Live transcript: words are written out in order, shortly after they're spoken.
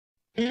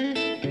We can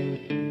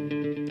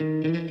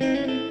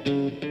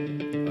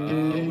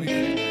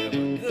have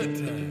a good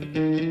time.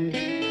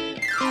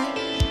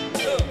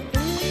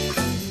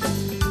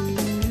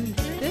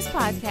 This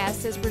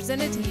podcast is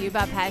presented to you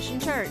by Passion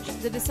Church,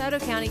 the DeSoto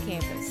County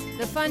campus,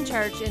 the fun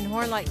church in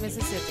Horn Lake,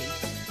 Mississippi.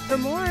 For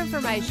more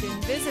information,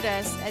 visit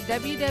us at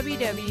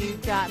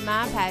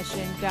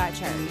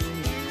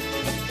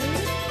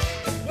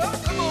www.mypassion.church.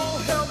 Well, come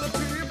on, help the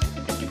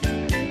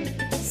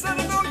people. Said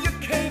I know you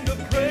came to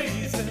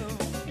praise him.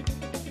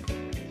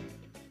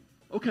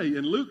 Okay,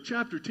 in Luke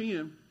chapter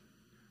 10,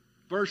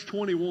 verse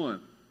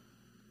 21,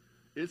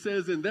 it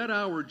says, "In that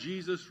hour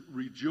Jesus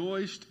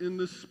rejoiced in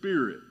the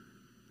Spirit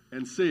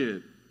and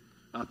said,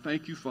 I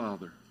thank you,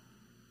 Father,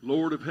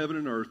 Lord of heaven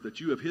and earth, that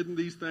you have hidden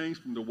these things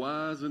from the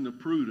wise and the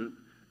prudent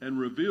and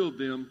revealed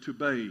them to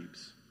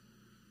babes.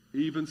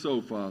 Even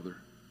so, Father,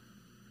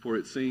 for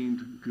it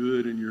seemed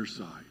good in your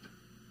sight."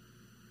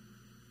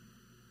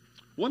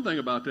 One thing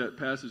about that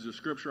passage of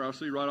Scripture I'll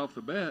see right off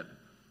the bat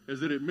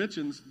is that it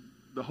mentions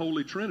the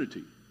Holy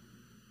Trinity.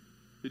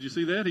 Did you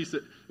see that?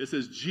 It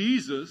says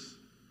Jesus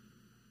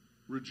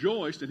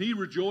rejoiced, and he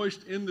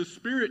rejoiced in the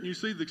Spirit. And you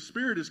see the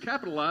Spirit is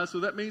capitalized,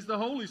 so that means the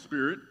Holy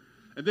Spirit.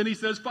 And then he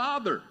says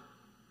Father.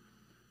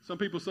 Some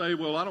people say,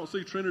 well, I don't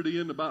see Trinity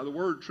in the Bible, the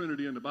word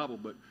Trinity in the Bible,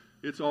 but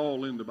it's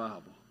all in the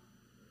Bible.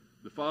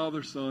 The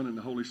Father, Son, and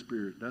the Holy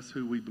Spirit. That's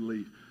who we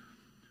believe.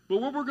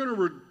 But what we're going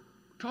to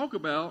talk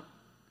about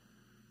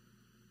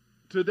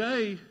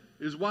today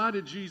is, why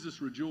did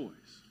Jesus rejoice?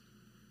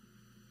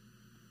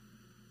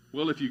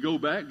 Well, if you go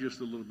back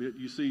just a little bit,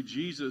 you see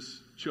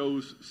Jesus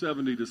chose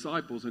 70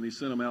 disciples and he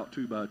sent them out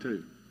 2 by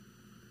 2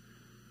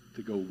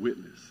 to go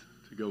witness,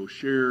 to go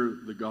share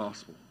the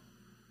gospel,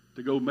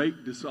 to go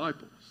make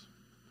disciples.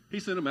 He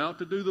sent them out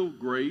to do the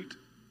Great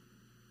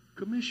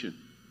Commission,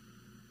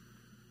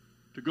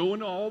 to go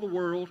into all the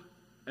world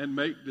and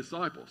make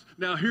disciples.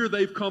 Now here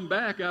they've come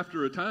back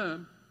after a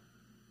time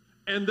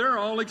and they're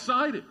all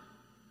excited.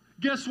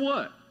 Guess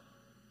what?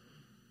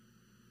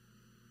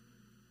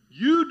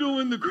 You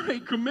doing the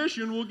Great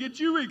Commission will get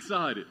you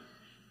excited.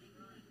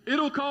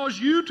 It'll cause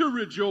you to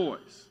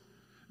rejoice.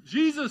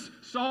 Jesus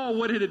saw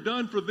what it had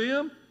done for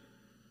them.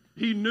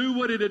 He knew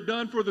what it had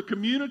done for the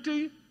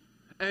community.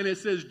 And it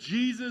says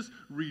Jesus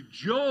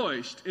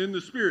rejoiced in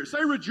the Spirit.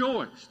 Say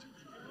rejoiced.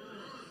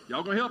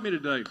 Y'all going to help me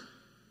today.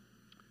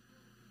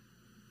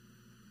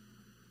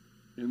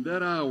 In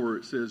that hour,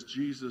 it says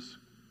Jesus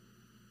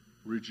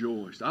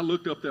rejoiced. I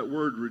looked up that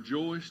word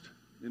rejoiced,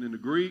 and in the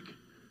Greek,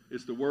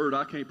 it's the word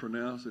I can't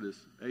pronounce. It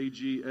is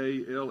A-G-A-L-L-I-A-O.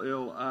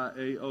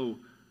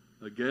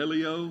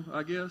 Agalio,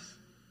 I guess.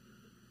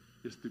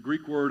 It's the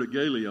Greek word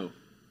agalio.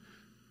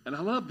 And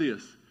I love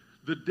this.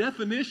 The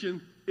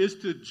definition is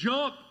to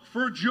jump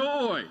for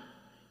joy.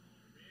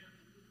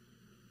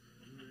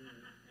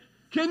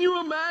 Can you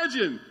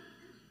imagine?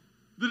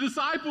 The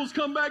disciples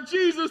come back.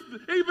 Jesus,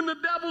 even the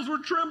devils were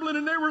trembling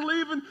and they were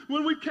leaving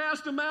when we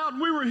cast them out,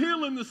 and we were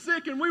healing the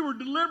sick and we were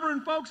delivering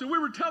folks and we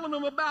were telling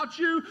them about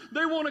you.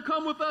 They want to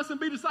come with us and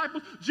be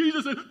disciples.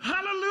 Jesus said,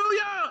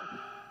 hallelujah!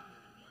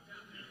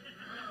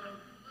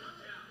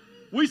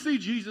 We see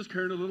Jesus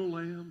carrying a little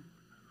lamb.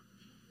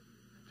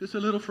 Just a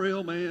little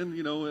frail man,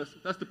 you know,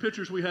 that's the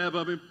pictures we have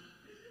of him.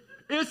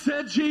 It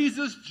said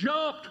Jesus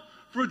jumped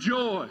for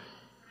joy.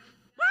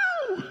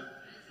 Woo!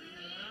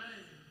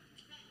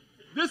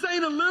 This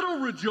ain't a little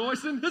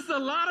rejoicing. This is a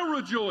lot of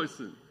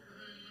rejoicing.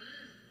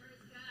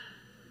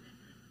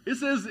 It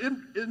says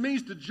it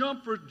means to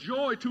jump for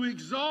joy, to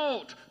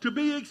exalt, to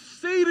be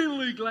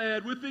exceedingly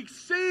glad with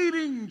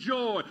exceeding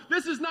joy.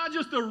 This is not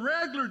just a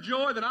regular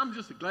joy that I'm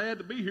just glad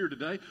to be here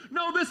today.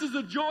 No, this is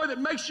a joy that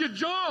makes you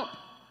jump.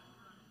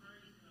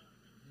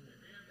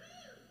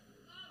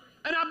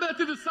 And I bet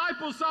the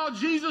disciples saw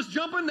Jesus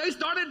jumping. They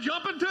started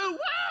jumping too. Woo!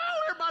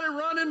 Everybody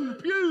running in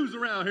pews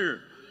around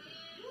here.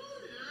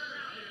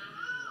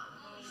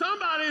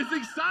 Somebody is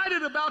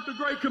excited about the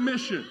Great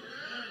Commission.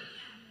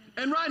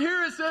 And right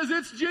here it says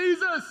it's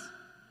Jesus.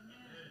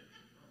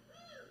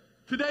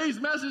 Today's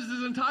message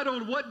is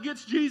entitled, What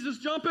Gets Jesus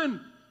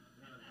Jumping?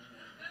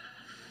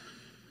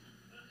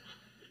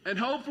 And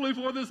hopefully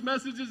before this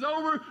message is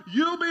over,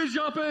 you'll be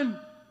jumping.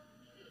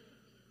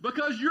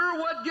 Because you're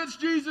what gets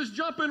Jesus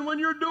jumping when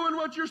you're doing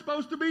what you're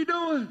supposed to be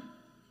doing.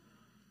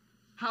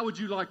 How would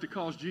you like to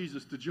cause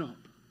Jesus to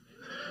jump?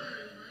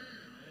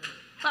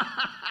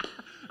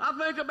 I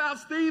think about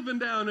Stephen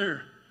down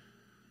there.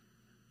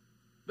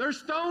 They're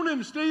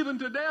stoning Stephen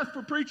to death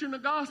for preaching the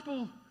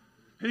gospel.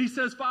 And he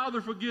says, Father,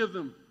 forgive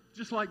them,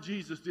 just like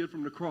Jesus did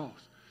from the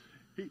cross.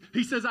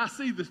 He says, I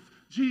see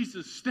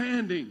Jesus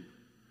standing.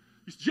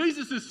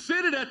 Jesus is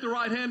seated at the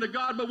right hand of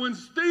God, but when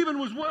Stephen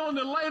was willing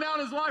to lay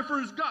down his life for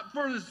his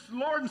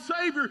Lord and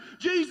Savior,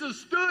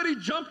 Jesus stood, he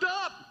jumped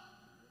up.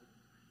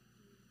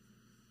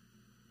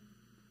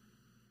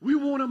 We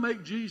want to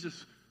make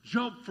Jesus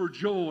jump for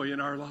joy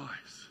in our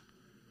lives.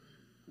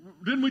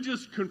 Didn't we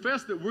just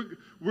confess that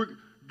we're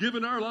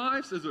giving our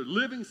lives as a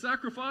living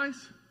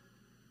sacrifice?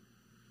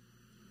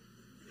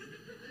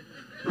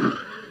 Woo!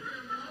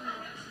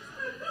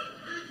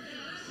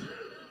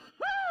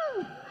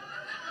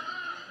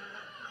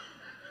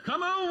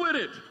 Come on with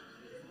it.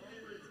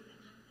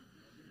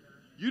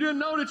 You didn't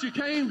know that you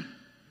came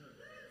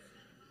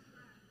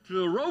to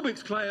the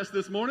aerobics class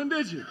this morning,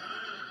 did you?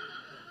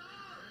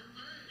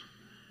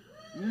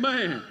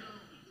 Man,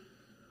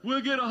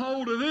 we'll get a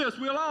hold of this.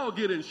 We'll all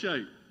get in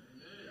shape.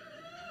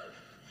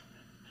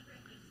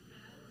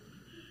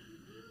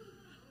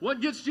 What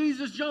gets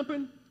Jesus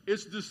jumping?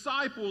 It's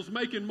disciples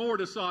making more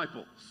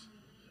disciples.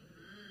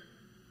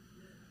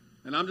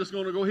 And I'm just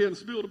going to go ahead and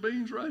spill the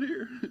beans right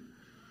here.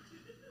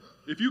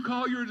 If you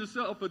call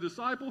yourself a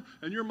disciple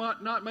and you're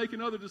not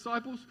making other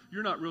disciples,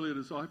 you're not really a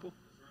disciple.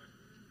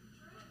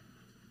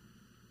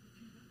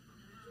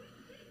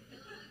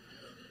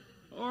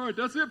 All right,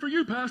 that's it for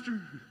you,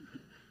 Pastor.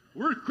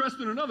 We're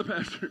cresting another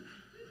pastor.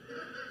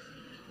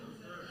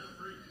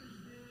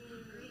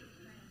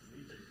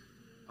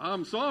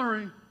 I'm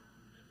sorry.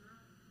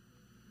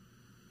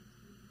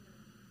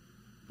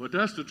 But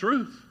that's the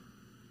truth.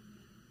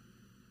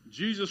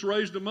 Jesus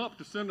raised them up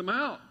to send them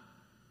out.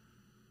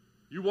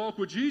 You walk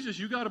with Jesus,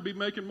 you got to be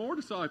making more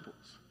disciples.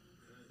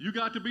 You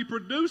got to be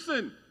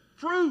producing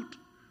fruit.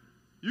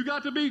 You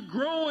got to be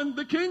growing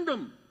the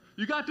kingdom.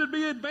 You got to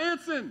be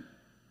advancing.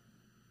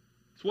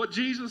 It's what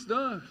Jesus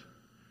does.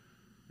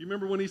 You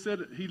remember when he said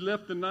he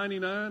left the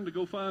 99 to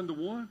go find the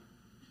one?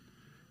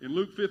 In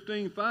Luke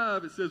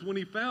 15:5, it says when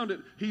he found it,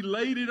 he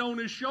laid it on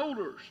his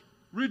shoulders,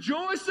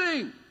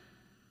 rejoicing.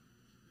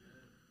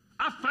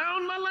 I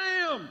found my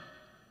lamb.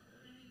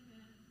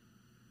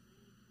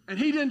 And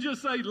he didn't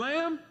just say,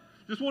 lamb,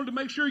 just wanted to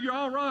make sure you're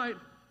all right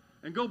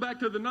and go back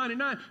to the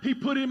 99. He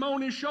put him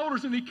on his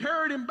shoulders and he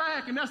carried him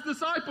back, and that's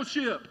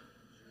discipleship.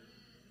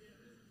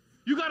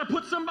 You got to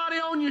put somebody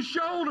on your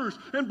shoulders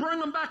and bring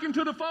them back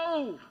into the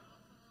fold,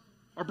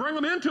 or bring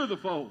them into the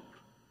fold,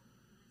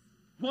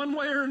 one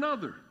way or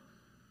another.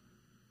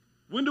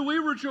 When do we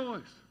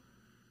rejoice?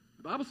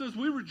 The Bible says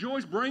we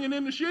rejoice bringing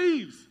in the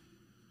sheaves.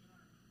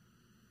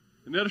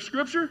 Isn't that a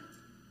scripture?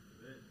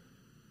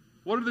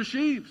 What are the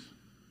sheaves?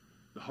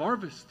 The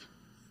harvest.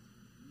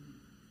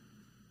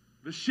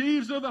 The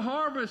sheaves of the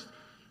harvest.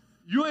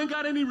 You ain't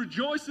got any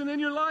rejoicing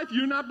in your life.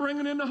 You're not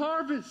bringing in the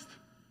harvest.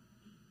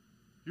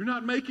 You're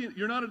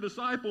not a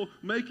disciple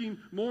making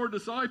more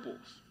disciples.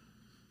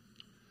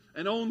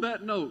 And on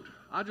that note,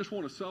 I just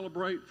want to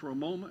celebrate for a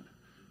moment.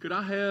 Could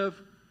I have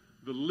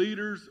the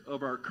leaders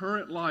of our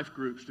current life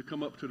groups to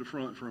come up to the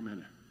front for a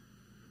minute?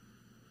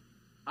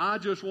 I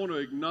just want to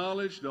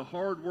acknowledge the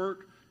hard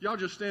work. Y'all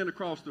just stand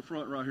across the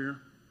front right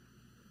here.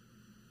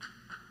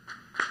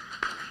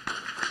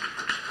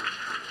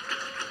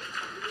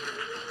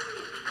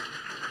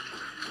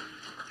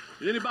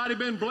 Anybody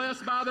been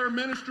blessed by their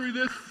ministry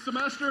this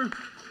semester?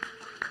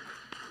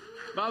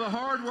 By the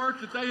hard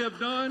work that they have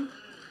done?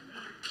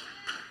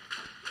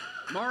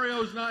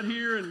 Mario's not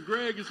here and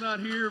Greg is not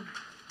here.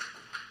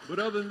 But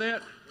other than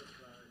that,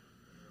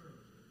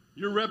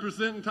 you're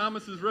representing,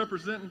 Thomas is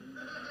representing.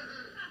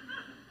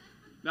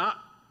 Now,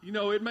 you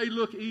know, it may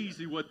look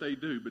easy what they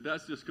do, but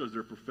that's just because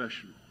they're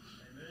professionals.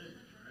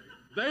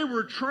 They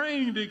were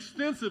trained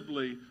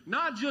extensively,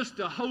 not just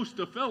to host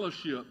a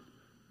fellowship,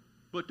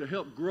 but to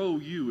help grow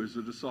you as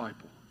a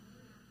disciple.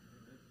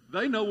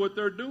 They know what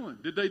they're doing.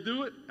 Did they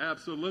do it?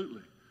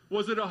 Absolutely.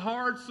 Was it a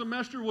hard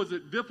semester? Was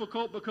it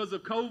difficult because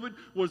of COVID?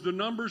 Was the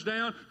numbers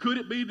down? Could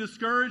it be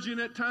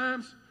discouraging at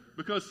times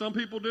because some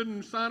people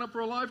didn't sign up for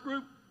a life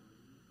group?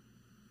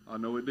 I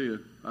know it did.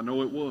 I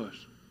know it was.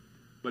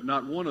 But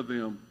not one of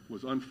them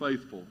was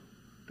unfaithful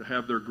to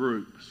have their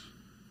groups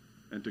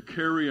and to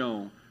carry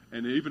on.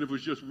 And even if it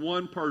was just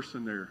one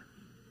person there,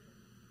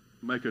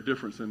 make a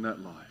difference in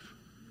that life.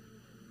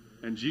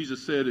 And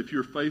Jesus said, if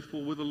you're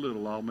faithful with a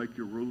little, I'll make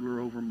you ruler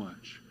over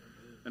much.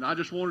 And I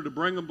just wanted to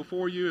bring them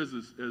before you as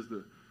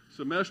the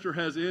semester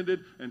has ended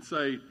and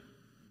say,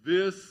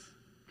 this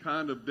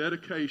kind of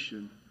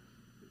dedication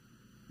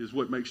is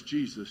what makes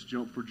Jesus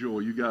jump for joy.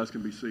 You guys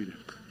can be seated.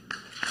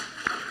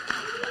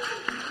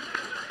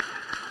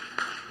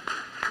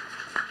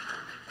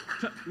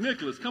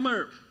 Nicholas, come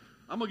here.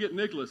 I'm going to get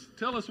Nicholas.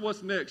 Tell us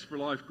what's next for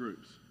life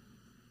groups.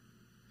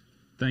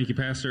 Thank you,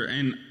 Pastor.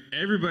 And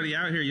everybody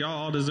out here, y'all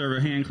all deserve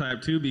a hand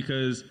clap too,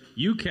 because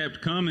you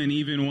kept coming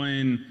even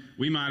when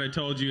we might have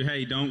told you,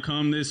 hey, don't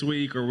come this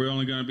week, or we're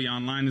only going to be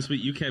online this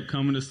week. You kept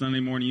coming to Sunday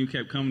morning. You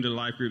kept coming to the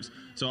life groups.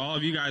 So all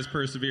of you guys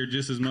persevered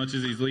just as much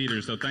as these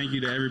leaders. So thank you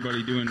to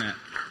everybody doing that.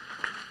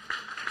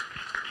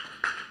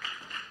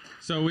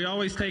 So we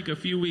always take a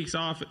few weeks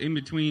off in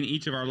between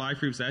each of our life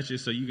groups. That's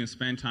just so you can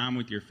spend time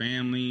with your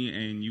family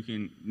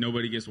and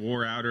nobody gets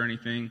wore out or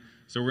anything.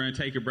 So we're going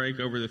to take a break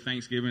over the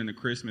Thanksgiving and the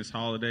Christmas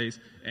holidays.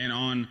 And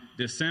on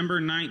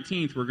December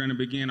 19th, we're going to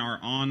begin our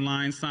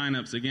online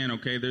signups again,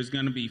 okay? There's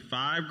going to be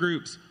 5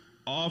 groups.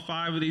 All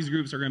 5 of these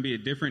groups are going to be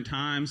at different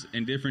times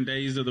and different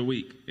days of the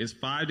week. It's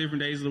 5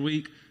 different days of the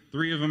week.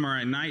 3 of them are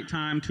at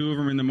nighttime, 2 of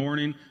them in the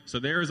morning. So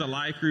there is a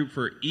life group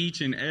for each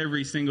and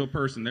every single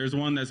person. There's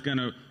one that's going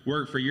to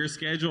work for your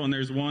schedule, and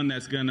there's one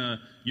that's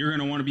you're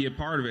going to want to be a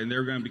part of it, and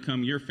they're going to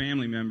become your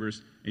family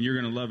members, and you're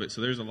going to love it. So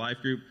there's a life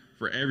group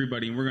for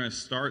everybody, and we're going to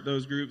start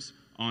those groups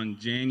on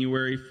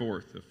January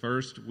 4th, the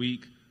first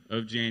week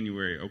of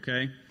January,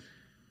 okay?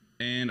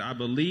 And I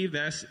believe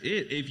that's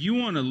it. If you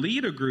want to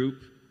lead a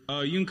group,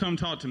 you can come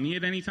talk to me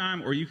at any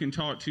time, or you can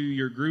talk to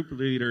your group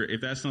leader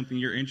if that's something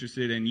you're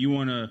interested in. You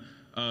want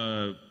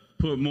to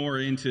put more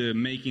into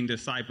making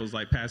disciples,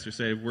 like Pastor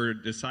said. If we're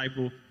a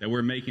disciple, that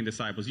we're making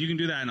disciples. You can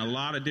do that in a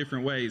lot of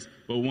different ways,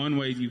 but one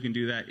way you can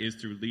do that is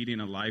through leading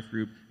a life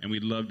group, and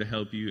we'd love to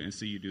help you and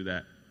see you do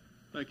that.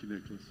 Thank you,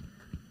 Nicholas.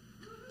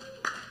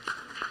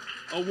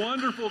 A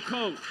wonderful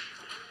coach.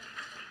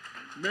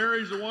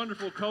 Mary's a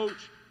wonderful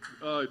coach.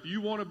 If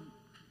you want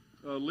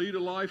to lead a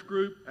life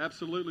group,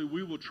 absolutely,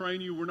 we will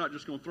train you. We're not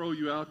just going to throw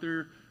you out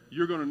there.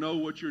 You're going to know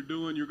what you're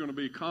doing. You're going to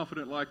be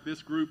confident like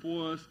this group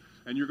was,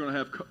 and you're going to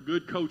have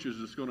good coaches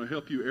that's going to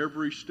help you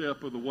every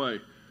step of the way.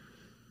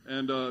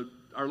 And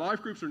our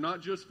life groups are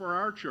not just for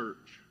our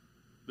church.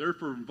 They're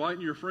for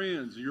inviting your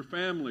friends and your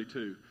family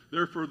to.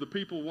 They're for the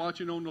people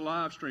watching on the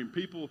live stream,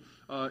 people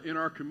in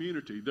our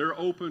community. They're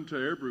open to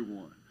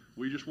everyone.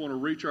 We just want to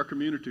reach our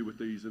community with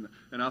these.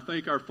 And I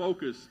think our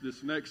focus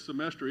this next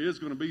semester is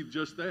going to be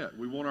just that.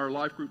 We want our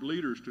life group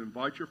leaders to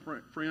invite your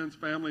friends,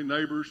 family,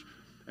 neighbors,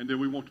 and then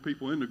we want the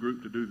people in the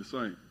group to do the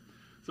same.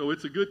 So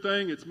it's a good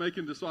thing. It's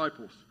making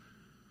disciples.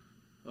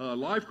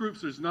 Life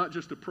groups is not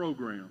just a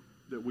program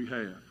that we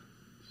have.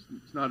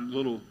 It's not a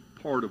little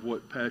part of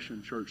what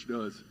Passion Church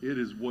does. It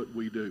is what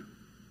we do.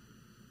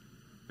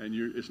 And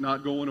it's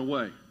not going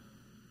away.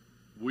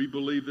 We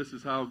believe this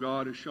is how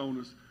God has shown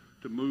us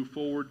to move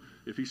forward.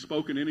 If He's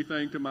spoken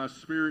anything to my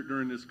spirit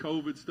during this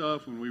COVID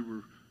stuff, when we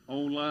were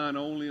online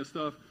only and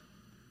stuff,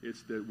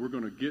 it's that we're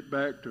going to get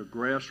back to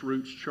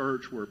grassroots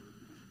church where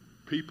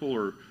people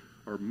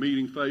are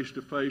meeting face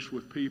to face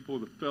with people,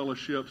 the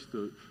fellowships,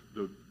 the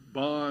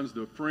bonds,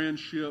 the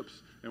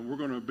friendships, and we're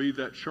going to be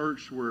that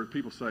church where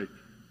people say,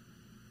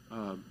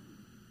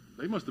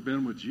 they must have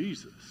been with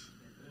Jesus.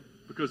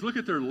 Because look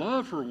at their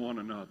love for one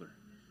another.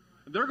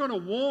 And they're going to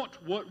want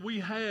what we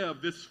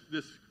have, this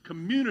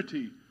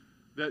community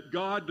that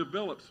God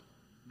develops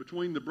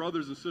between the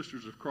brothers and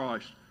sisters of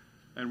Christ.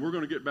 And we're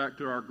going to get back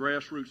to our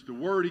grassroots. The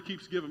word He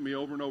keeps giving me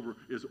over and over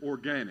is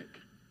organic.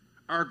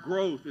 Our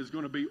growth is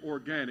going to be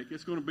organic.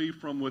 It's going to be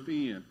from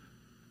within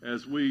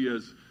as we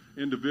as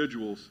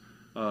individuals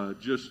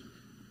just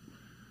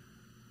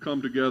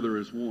come together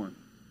as one.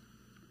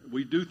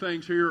 We do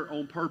things here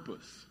on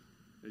purpose.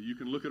 You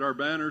can look at our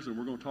banners, and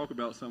we're going to talk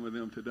about some of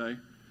them today.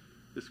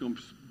 It's going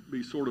to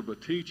be sort of a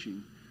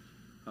teaching.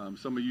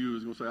 Some of you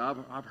is going to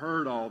say, I've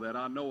heard all that,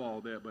 I know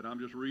all that, but I'm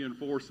just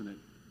reinforcing it.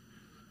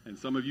 And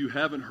some of you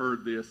haven't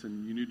heard this,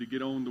 and you need to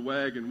get on the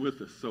wagon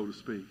with us, so to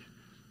speak.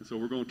 And so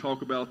we're going to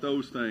talk about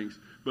those things.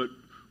 But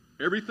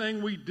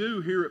everything we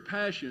do here at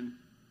Passion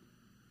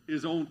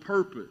is on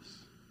purpose,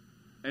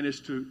 and it's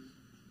to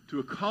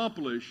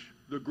accomplish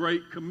the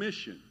Great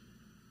Commission.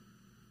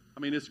 I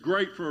mean, it's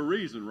great for a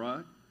reason,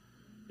 right?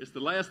 It's the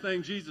last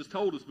thing Jesus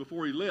told us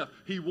before He left.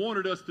 He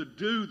wanted us to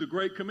do the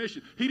Great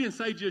Commission. He didn't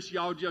say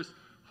y'all just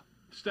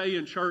stay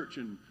in church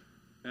and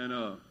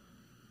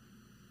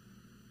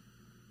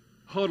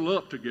huddle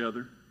up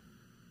together.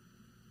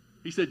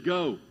 He said,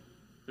 go.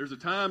 There's a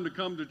time to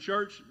come to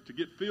church to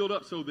get filled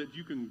up so that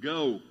you can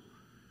go.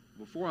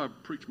 Before I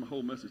preach my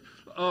whole message,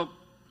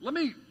 let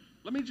me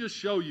just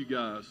show you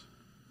guys.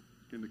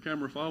 Can the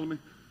camera follow me?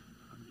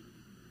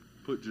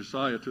 Put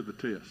Josiah to the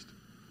test.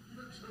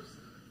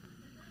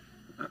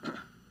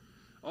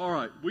 All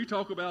right, we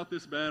talk about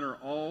this banner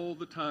all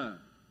the time.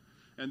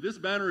 And this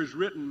banner is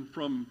written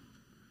from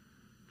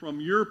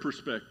your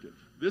perspective.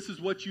 This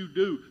is what you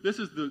do. This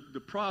is the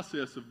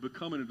process of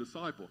becoming a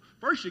disciple.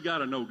 First, you got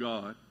to know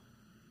God,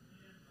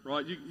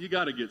 right? You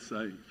got to get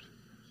saved,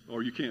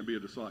 or you can't be a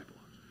disciple.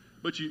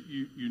 But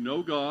you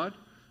know God,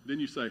 then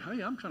you say,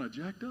 hey, I'm kind of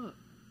jacked up.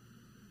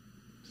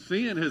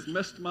 Sin has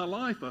messed my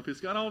life up. It's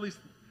got all these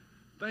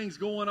things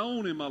going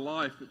on in my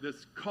life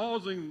that's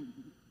causing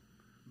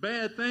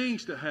bad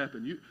things to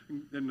happen.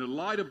 And the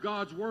light of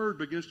God's Word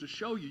begins to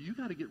show you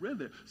got to get rid of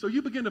that. So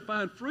you begin to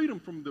find freedom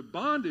from the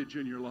bondage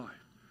in your life.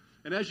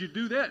 And as you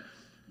do that,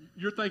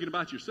 you're thinking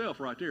about yourself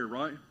right there,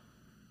 right?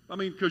 I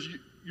mean, because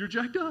you're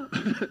jacked up.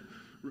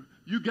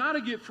 You got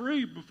to get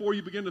free before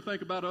you begin to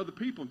think about other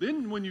people.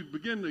 Then when you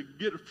begin to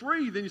get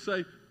free, then you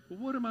say, well,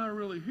 what am I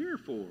really here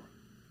for?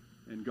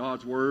 And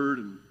God's Word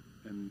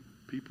and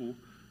people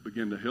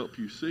begin to help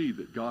you see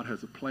that God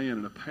has a plan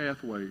and a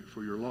pathway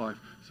for your life,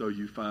 so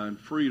you find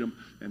freedom.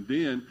 And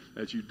then,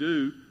 as you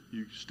do,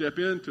 you step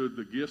into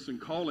the gifts and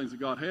callings that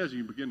God has, and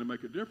you begin to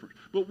make a difference.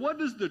 But what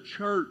does the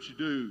church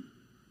do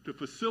to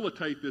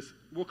facilitate this?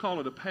 We'll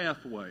call it a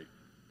pathway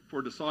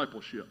for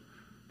discipleship.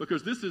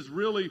 Because this is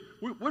really,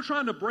 we're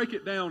trying to break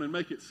it down and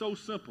make it so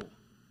simple.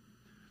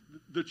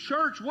 The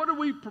church, what do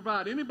we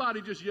provide?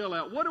 Anybody just yell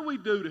out, what do we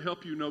do to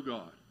help you know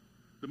God?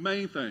 The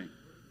main thing.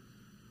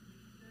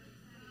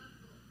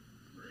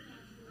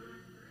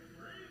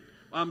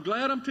 I'm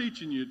glad I'm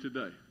teaching you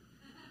today.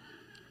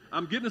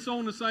 I'm getting us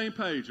on the same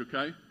page,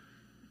 okay?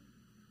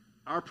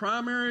 Our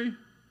primary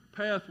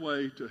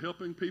pathway to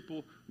helping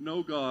people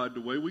know God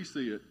the way we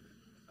see it,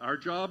 our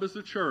job as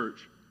a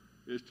church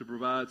is to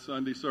provide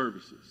Sunday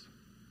services.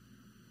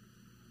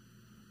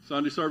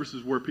 Sunday service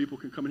is where people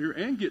can come in here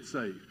and get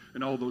saved,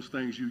 and all those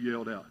things you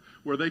yelled out,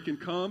 where they can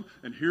come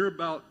and hear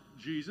about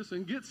Jesus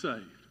and get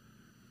saved.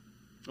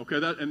 Okay,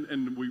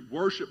 and we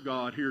worship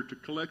God here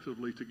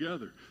collectively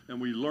together, and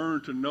we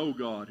learn to know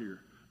God here.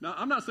 Now,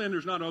 I'm not saying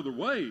there's not other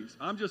ways.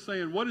 I'm just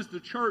saying, what is the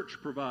church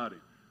providing?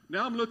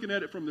 Now I'm looking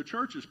at it from the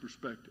church's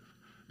perspective,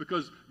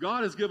 because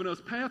God has given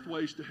us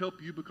pathways to help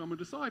you become a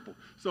disciple.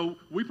 So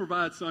we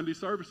provide Sunday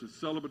services,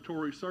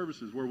 celebratory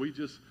services, where we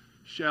just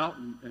shout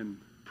and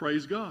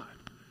praise God,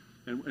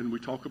 and we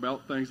talk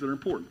about things that are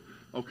important.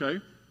 Okay,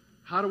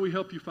 how do we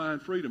help you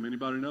find freedom?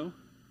 Anybody know?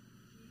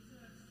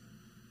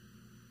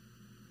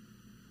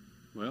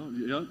 Well,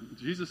 yeah,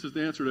 Jesus is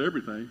the answer to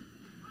everything.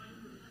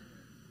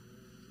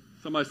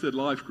 Somebody said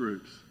life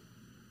groups.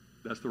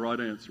 That's the right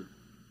answer.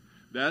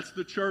 That's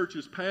the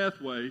church's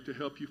pathway to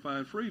help you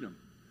find freedom.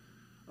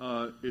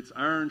 It's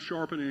iron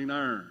sharpening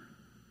iron.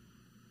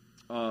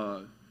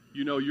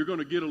 You're going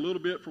to get a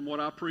little bit from what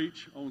I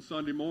preach on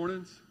Sunday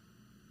mornings,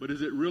 but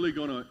is it really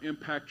going to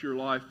impact your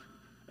life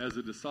as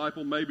a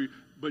disciple? Maybe.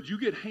 But you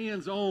get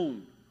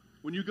hands-on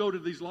when you go to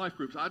these life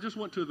groups. I just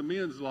went to the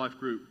men's life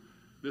group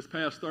this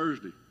past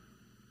Thursday.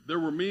 There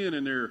were men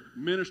in there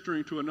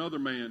ministering to another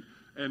man,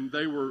 and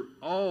they were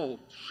all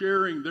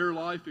sharing their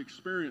life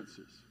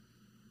experiences,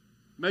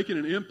 making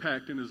an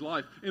impact in his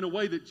life in a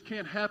way that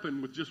can't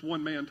happen with just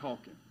one man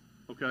talking,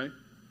 okay?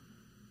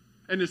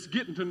 And it's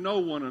getting to know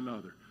one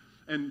another,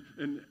 and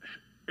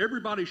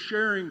everybody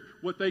sharing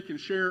what they can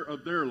share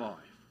of their life.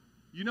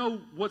 You know,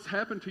 what's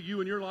happened to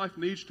you in your life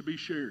needs to be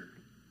shared.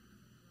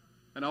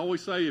 And I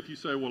always say, if you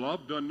say, well,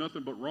 I've done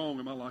nothing but wrong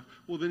in my life,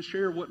 well, then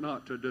share what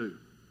not to do.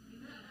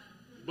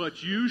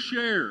 But you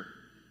share.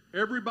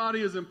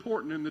 Everybody is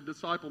important in the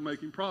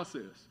disciple-making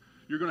process.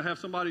 You're going to have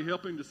somebody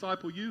helping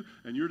disciple you,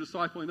 and you're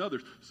discipling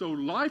others. So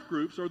life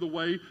groups are the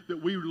way that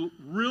we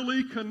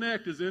really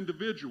connect as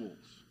individuals.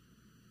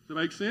 Does that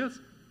make sense?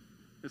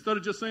 Instead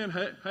of just saying,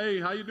 hey,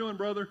 how you doing,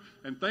 brother?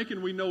 And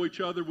thinking we know each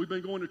other. We've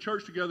been going to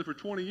church together for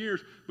 20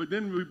 years, but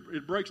then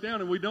it breaks down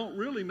and we don't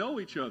really know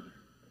each other.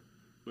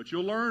 But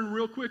you'll learn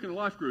real quick in a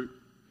life group.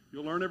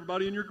 You'll learn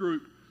everybody in your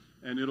group,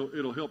 and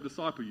it'll help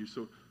disciple you.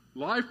 So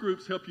life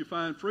groups help you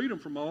find freedom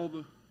from all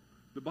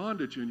the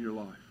bondage in your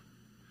life.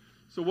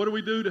 So what do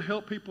we do to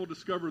help people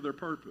discover their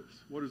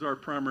purpose? What is our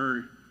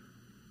primary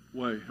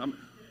way?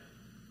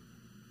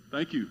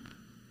 Thank you.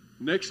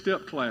 Next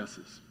Step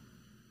classes.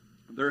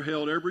 They're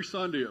held every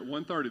Sunday at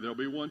 1:30. There'll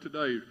be one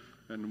today,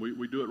 and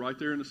we do it right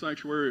there in the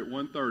sanctuary at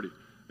 1:30.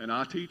 And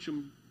I teach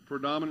them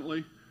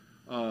predominantly.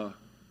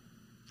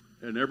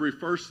 And every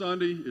first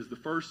Sunday is the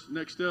first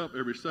next step.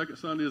 Every second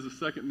Sunday is the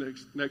second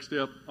next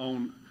step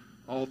on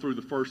all through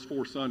the first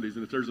 4 Sundays.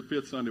 And if there's a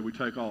 5th Sunday, we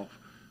take off.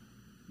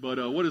 But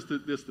what is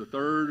this, the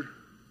third?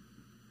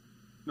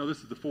 No, this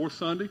is the 4th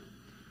Sunday.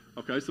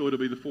 Okay, so it'll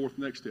be the 4th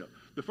next step.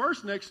 The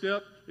first next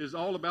step is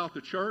all about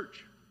the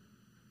church,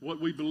 what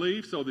we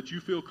believe, so that you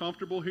feel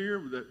comfortable here,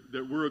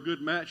 that we're a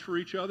good match for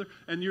each other,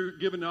 and you're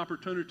given the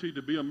opportunity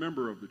to be a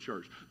member of the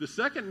church. The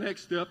second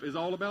next step is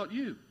all about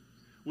you.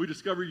 We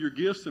discover your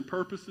gifts and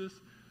purposes.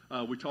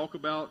 We talk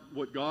about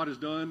what God has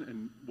done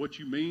and what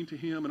you mean to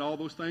Him and all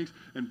those things,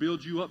 and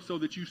build you up so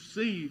that you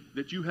see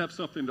that you have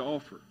something to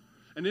offer.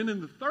 And then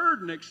in the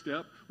third next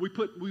step,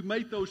 we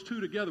mate those two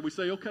together. We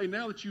say, okay,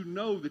 now that you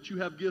know that you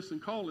have gifts and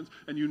callings,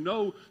 and you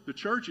know the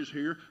church is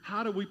here,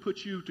 how do we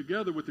put you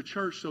together with the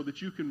church so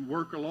that you can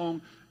work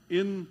along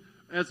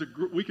as a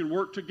group? We can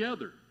work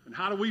together. And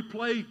how do we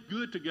play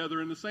good together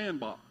in the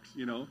sandbox?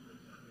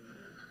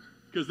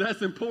 Because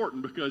that's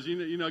important. Because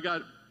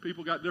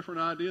people got different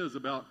ideas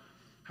about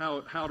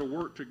how to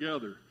work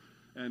together,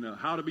 and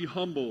how to be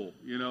humble,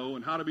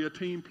 and how to be a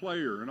team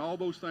player, and all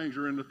those things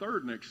are in the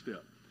third next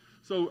step.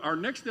 So our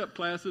next step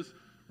classes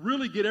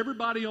really get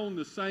everybody on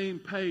the same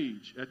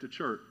page at the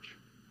church.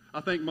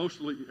 I think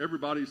mostly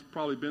everybody's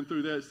probably been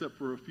through that except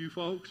for a few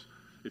folks.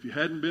 If you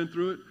hadn't been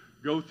through it,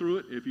 go through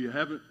it. If you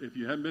haven't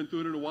been through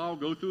it in a while,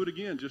 go through it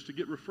again just to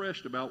get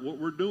refreshed about what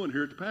we're doing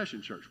here at the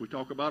Passion Church. We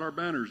talk about our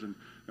banners and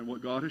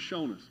what God has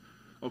shown us.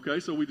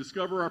 Okay, so we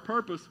discover our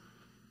purpose.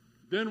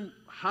 Then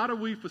how do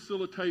we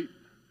facilitate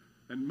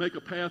and make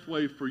a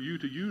pathway for you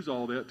to use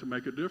all that to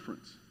make a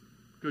difference?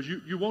 Because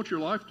you want your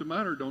life to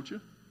matter, don't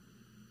you?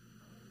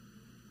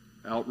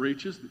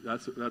 Outreaches,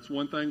 that's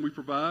one thing we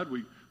provide.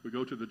 We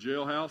go to the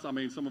jailhouse. I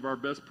mean, some of our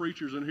best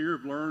preachers in here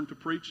have learned to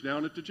preach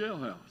down at the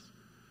jailhouse,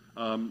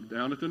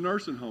 down at the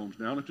nursing homes,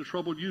 down at the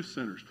troubled youth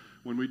centers,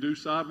 when we do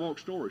sidewalk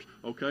stories.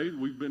 Okay,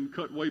 we've been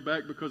cut way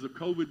back because of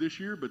COVID this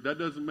year, but that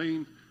doesn't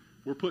mean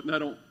we're putting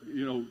that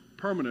on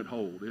permanent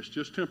hold. It's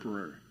just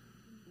temporary.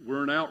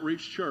 We're an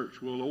outreach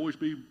church. We'll always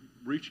be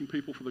reaching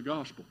people for the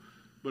gospel.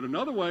 But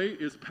another way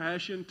is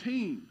Passion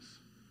Teams.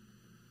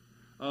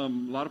 A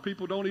lot of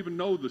people don't even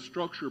know the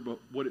structure, but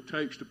what it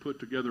takes to put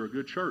together a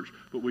good church.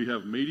 But we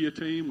have a media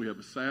team, we have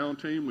a sound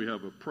team, we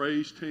have a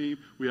praise team,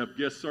 we have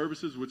guest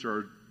services, which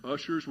are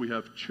ushers, we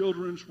have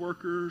children's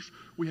workers,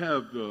 we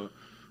have the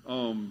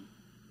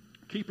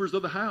keepers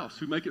of the house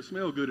who make it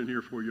smell good in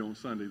here for you on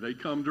Sunday. They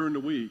come during the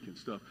week and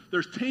stuff.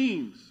 There's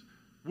teams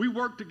We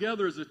work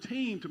together as a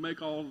team to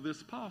make all of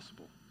this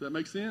possible. Does that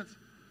make sense?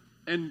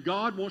 And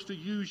God wants to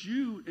use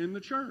you in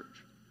the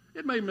church.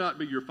 It may not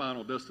be your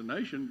final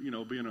destination,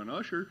 being an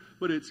usher,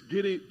 but it's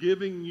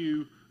giving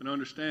you an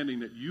understanding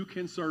that you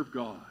can serve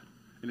God,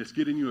 and it's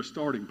getting you a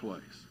starting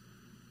place.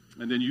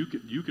 And then you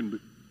can.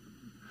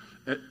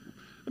 Let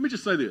me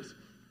just say this: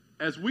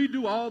 as we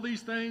do all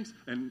these things,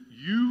 and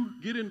you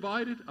get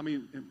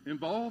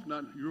involved.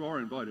 Not you are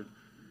invited.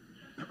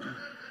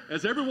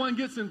 As everyone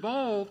gets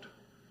involved,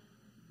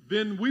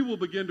 then we will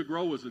begin to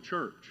grow as a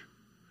church.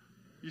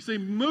 You see,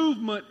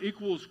 movement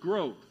equals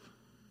growth.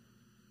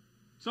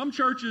 Some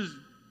churches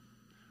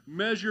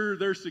measure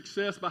their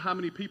success by how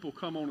many people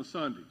come on a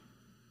Sunday.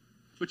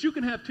 But you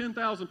can have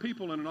 10,000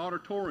 people in an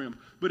auditorium,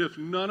 but if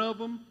none of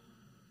them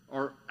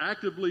are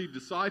actively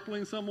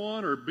discipling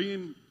someone or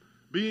being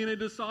a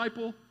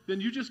disciple,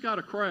 then you just got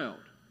a crowd.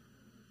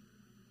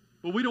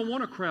 But we don't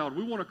want a crowd.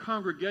 We want a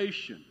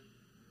congregation.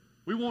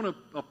 We want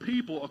a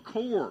people, a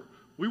core.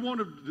 We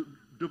want to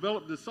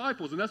develop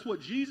disciples, and that's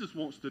what Jesus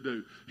wants to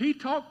do. He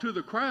talked to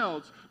the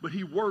crowds, but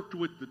he worked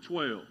with the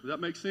 12. Does that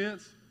make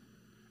sense?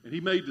 And he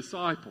made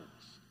disciples.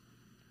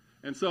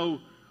 And so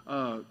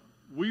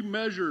we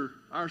measure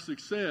our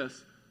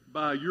success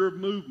by your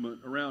movement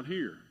around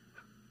here.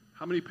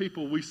 How many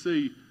people we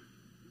see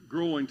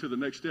growing to the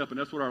next step, and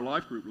that's what our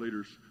life group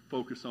leaders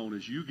focus on,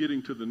 is you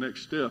getting to the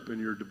next step in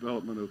your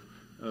development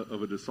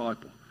of a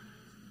disciple.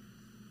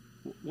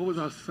 What was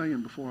I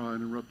saying before I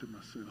interrupted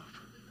myself?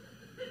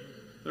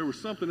 There was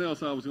something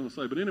else I was going to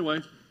say. But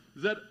anyway,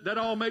 does that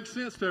all make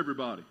sense to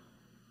everybody?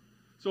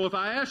 So if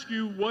I ask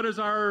you, what is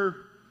our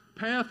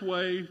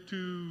pathway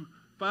to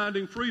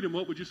finding freedom,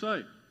 what would you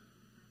say?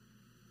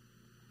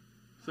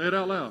 Say it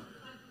out loud.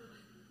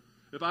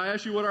 If I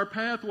ask you what our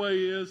pathway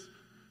is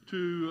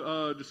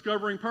to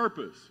discovering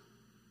purpose,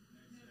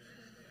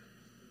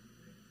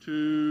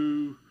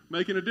 to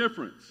making a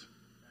difference,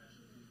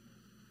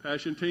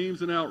 passion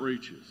teams and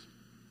outreaches.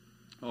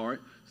 All right.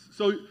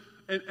 So,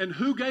 and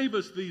who gave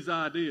us these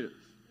ideas?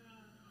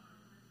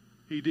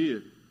 He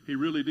did. He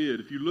really did.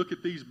 If you look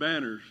at these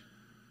banners,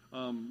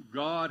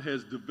 God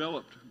has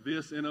developed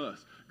this in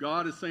us.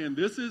 God is saying,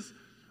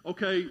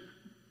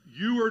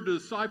 you are a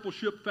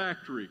discipleship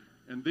factory,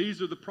 and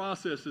these are the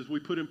processes we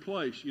put in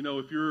place.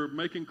 If you're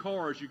making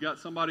cars, you got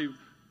somebody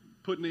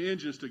putting the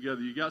engines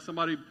together. You got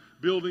somebody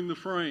building the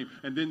frame,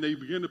 and then they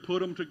begin to put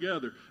them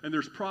together. And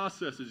there's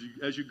processes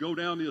as you go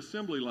down the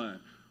assembly line.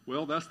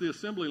 Well, that's the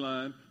assembly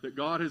line that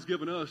God has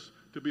given us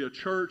to be a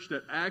church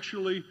that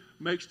actually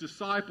makes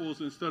disciples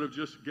instead of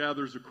just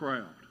gathers a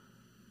crowd.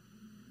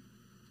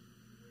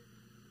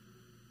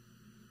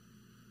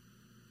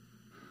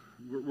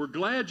 We're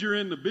glad you're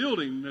in the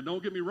building. Now,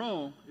 don't get me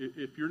wrong.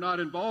 If you're not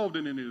involved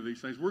in any of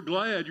these things, we're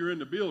glad you're in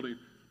the building.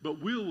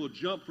 But we will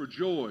jump for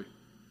joy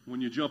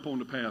when you jump on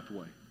the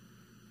pathway.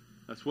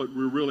 That's what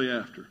we're really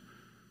after.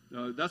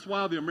 That's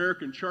why the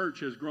American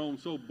church has grown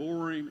so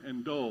boring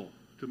and dull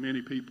to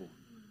many people.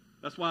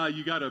 That's why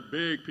you got to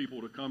beg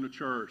people to come to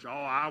church. Oh,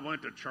 I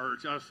went to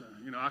church. I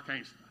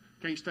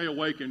can't stay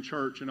awake in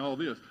church and all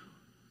this.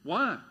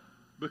 Why?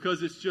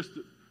 Because it's just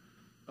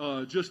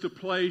a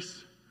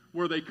place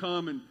where they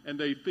come and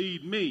they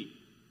feed me.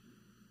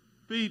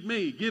 Feed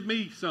me. Give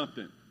me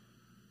something.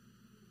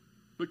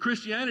 But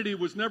Christianity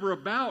was never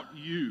about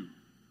you.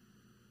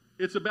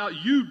 It's about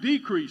you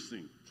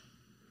decreasing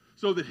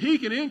so that he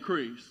can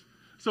increase,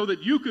 so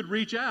that you could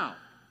reach out.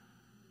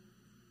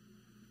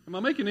 Am I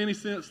making any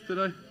sense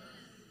today?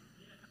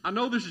 I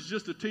know this is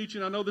just a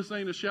teaching. I know this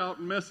ain't a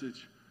shouting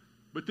message.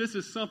 But this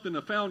is something,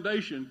 a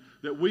foundation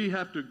that we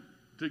have to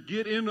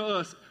get into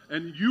us.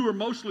 And you are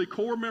mostly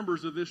core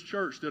members of this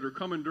church that are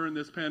coming during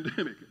this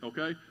pandemic,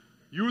 okay?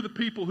 You are the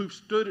people who've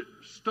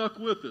stuck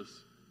with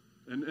us.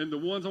 And the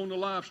ones on the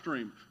live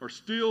stream are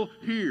still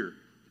here.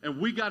 And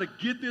we got to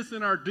get this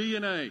in our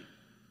DNA.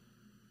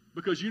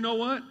 Because you know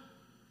what?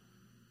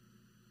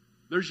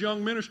 There's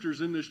young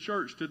ministers in this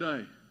church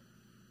today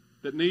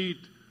that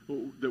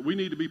we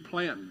need to be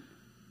planting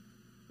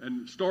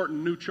and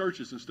starting new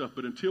churches and stuff.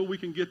 But until we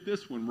can get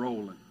this one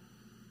rolling,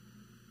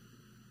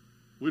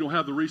 we don't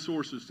have the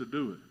resources to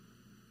do it.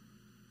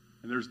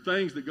 And there's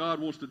things that God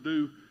wants to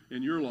do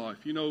in your life.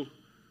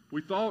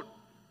 We thought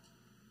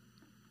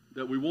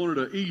that we wanted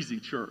an easy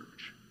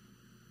church.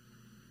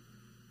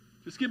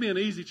 Just give me an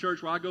easy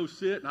church where I go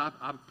sit and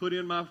I put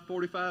in my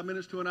 45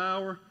 minutes to an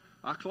hour.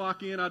 I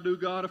clock in, I do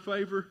God a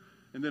favor,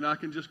 and then I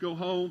can just go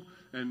home.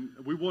 And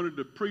we wanted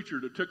the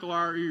preacher to tickle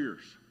our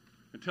ears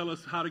and tell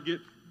us how to get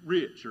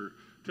rich or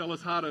tell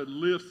us how to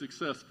live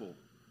successful,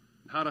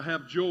 how to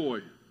have joy.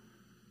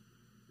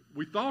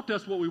 We thought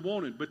that's what we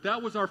wanted, but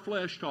that was our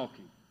flesh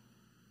talking.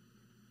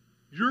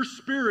 Your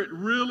spirit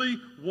really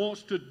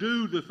wants to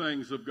do the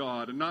things of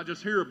God and not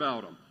just hear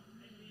about them.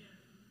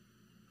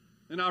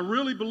 And I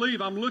really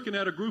believe I'm looking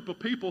at a group of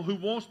people who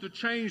wants to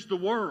change the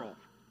world.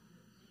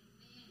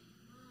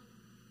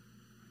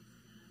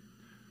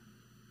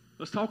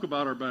 Let's talk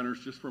about our banners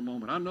just for a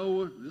moment. I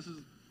know this is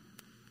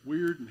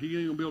weird and he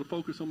ain't going to be able to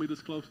focus on me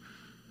this close.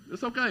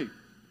 It's okay.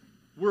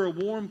 We're a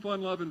warm,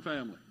 fun-loving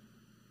family.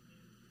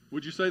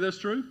 Would you say that's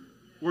true?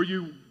 Were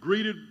you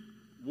greeted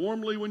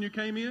warmly when you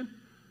came in?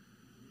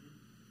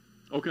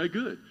 Okay,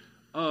 good.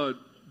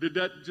 Did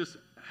that just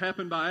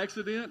happen by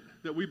accident?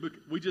 That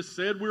we just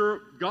said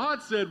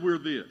God said we're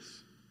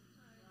this.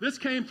 This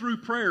came through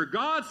prayer.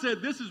 God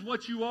said this is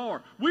what you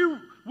are. We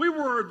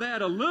were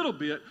that a little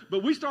bit,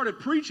 but we started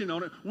preaching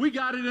on it. We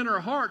got it in our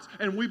hearts,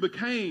 and we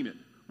became it.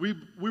 We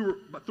were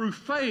through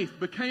faith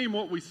became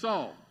what we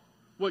saw,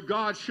 what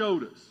God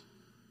showed us.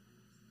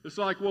 It's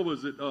like, what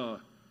was it?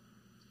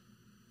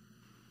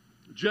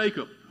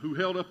 Jacob, who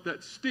held up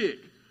that stick,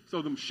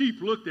 so them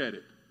sheep looked at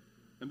it,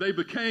 and they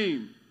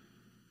became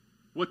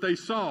what they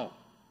saw.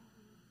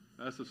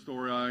 That's a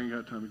story I ain't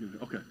got time to get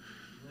into. Okay.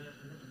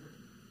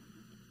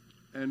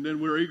 And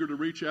then we're eager to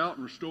reach out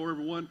and restore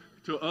everyone.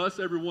 To us,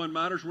 everyone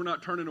matters. We're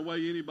not turning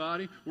away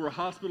anybody. We're a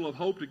hospital of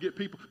hope to get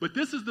people. But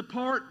this is the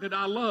part that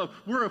I love.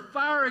 We're a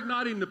fire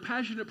igniting the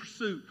passionate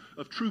pursuit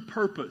of true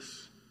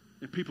purpose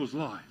in people's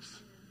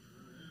lives.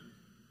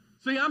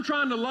 See, I'm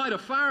trying to light a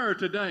fire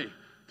today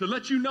to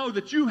let you know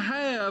that you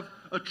have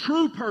a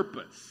true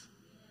purpose.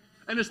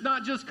 And it's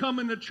not just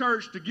coming to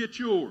church to get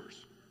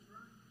yours.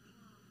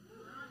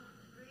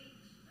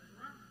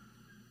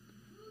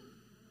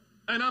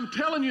 And I'm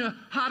telling you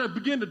how to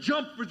begin to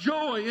jump for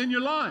joy in your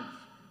life.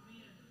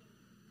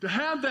 To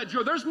have that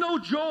joy. There's no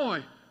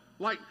joy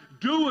like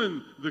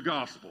doing the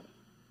gospel.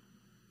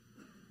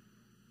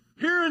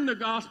 Hearing the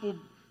gospel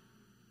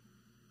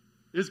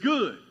is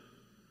good,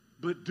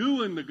 but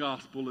doing the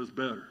gospel is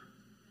better.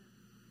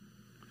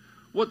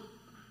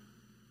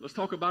 Let's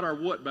talk about our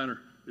what banner.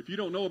 If you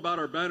don't know about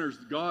our banners,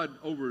 God,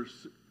 over a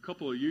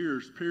couple of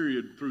years,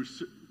 period, through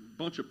a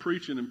bunch of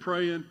preaching and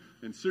praying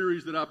and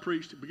series that I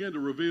preached, began to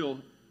reveal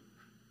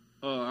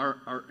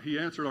he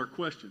answered our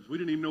questions. We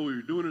didn't even know we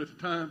were doing it at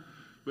the time,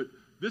 but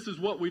this is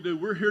what we do.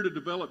 We're here to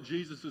develop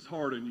Jesus'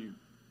 heart in you.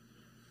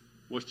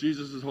 What's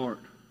Jesus' heart?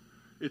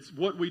 It's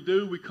what we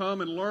do. We come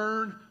and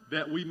learn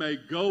that we may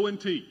go and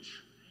teach.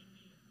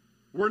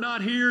 We're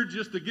not here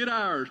just to get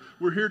ours.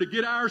 We're here to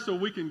get ours so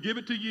we can give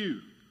it to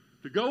you.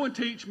 To go and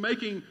teach,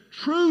 making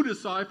true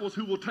disciples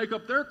who will take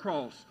up their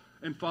cross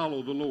and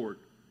follow the Lord.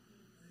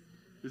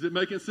 Is it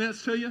making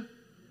sense to you?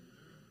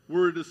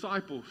 We're a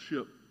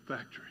discipleship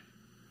factory.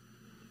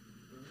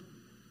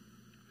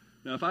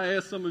 Now, if I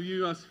asked some of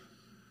you,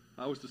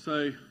 I was to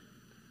say,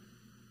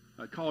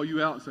 I'd call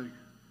you out and say,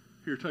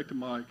 here, take the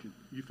mic and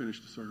you finish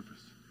the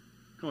service.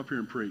 Come up here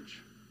and preach.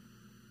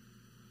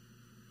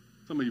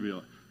 Some of you be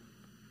like,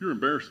 you're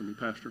embarrassing me,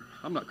 Pastor.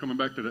 I'm not coming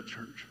back to that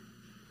church.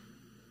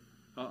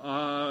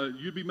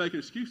 You'd be making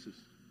excuses.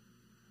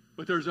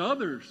 But there's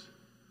others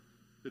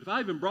that if I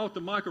even brought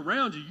the mic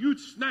around you, you'd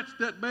snatch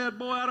that bad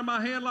boy out of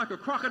my hand like a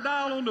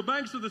crocodile on the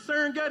banks of the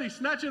Serengeti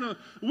snatching a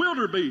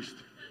wildebeest.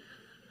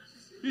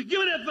 Give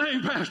me that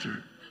thing,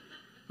 Pastor.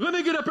 Let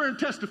me get up here and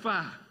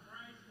testify.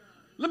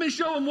 Let me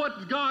show them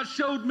what God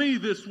showed me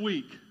this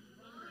week.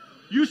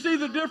 You see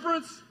the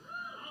difference?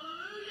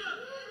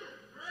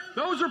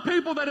 Those are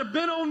people that have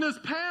been on this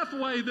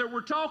pathway that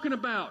we're talking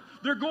about.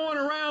 They're going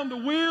around the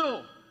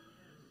wheel.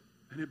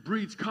 And it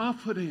breeds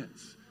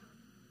confidence.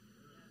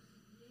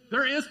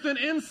 They're instant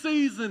in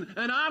season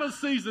and out of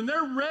season.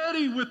 They're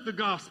ready with the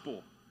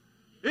gospel.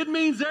 It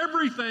means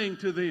everything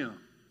to them.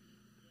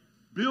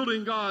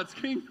 Building God's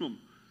kingdom.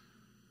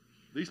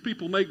 These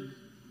people make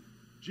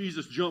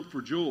Jesus jump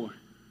for joy.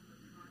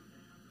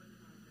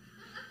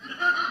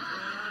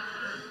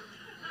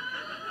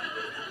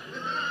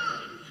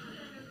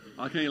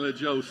 I can't let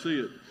Joe see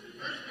it.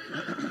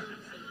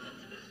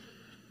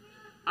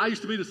 I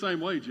used to be the same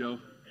way, Joe.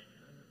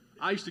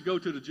 I used to go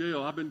to the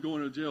jail. I've been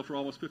going to jail for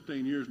almost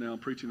 15 years now,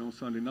 preaching on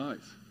Sunday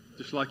nights,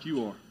 just like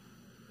you are.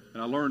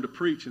 And I learned to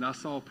preach, and I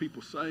saw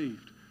people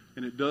saved.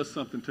 And it does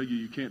something to you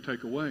you can't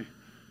take away.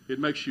 It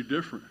makes you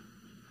different.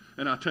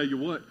 And I tell you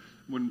what,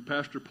 when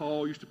Pastor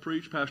Paul used to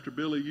preach, Pastor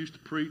Billy used to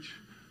preach,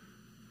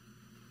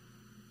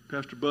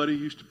 Pastor Buddy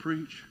used to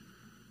preach,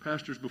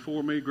 pastors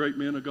before me, great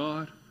men of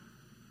God,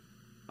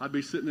 I'd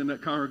be sitting in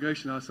that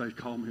congregation, I'd say,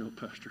 call me up,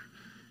 Pastor.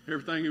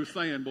 Everything he was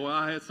saying, boy,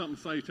 I had something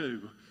to say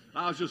too.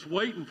 I was just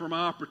waiting for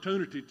my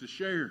opportunity to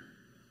share.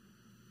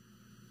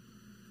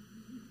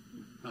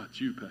 Not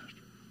you, Pastor.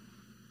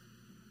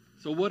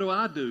 So what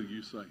do,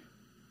 you say?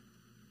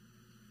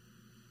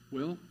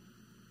 Well,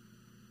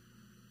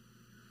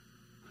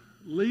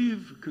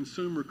 leave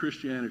consumer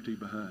Christianity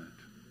behind.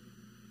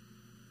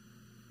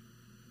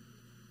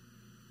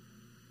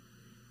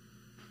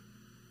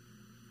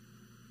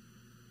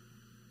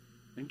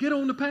 And get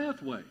on the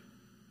pathway.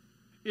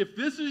 If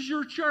this is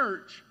your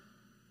church,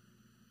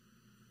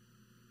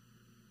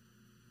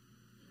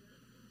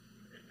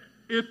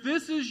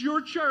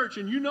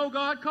 and you know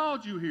God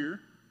called you here,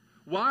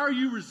 why are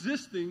you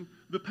resisting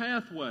the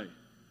pathway?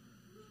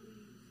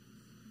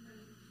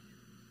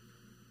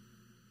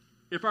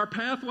 If our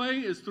pathway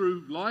is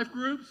through life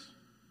groups,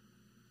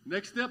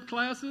 next step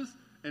classes,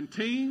 and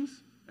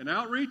teams, and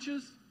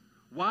outreaches,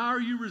 why are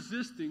you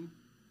resisting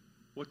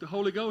what the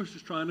Holy Ghost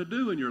is trying to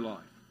do in your life?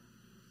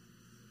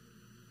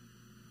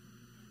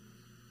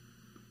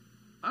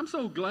 I'm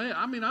so glad.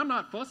 I mean, I'm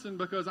not fussing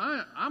because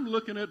I'm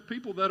looking at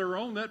people that are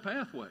on that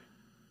pathway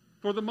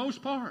for the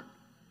most part.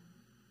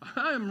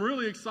 I am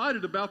really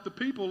excited about the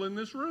people in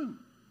this room.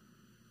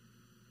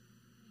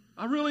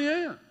 I really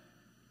am.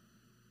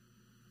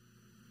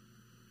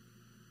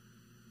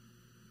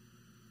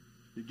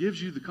 It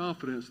gives you the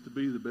confidence to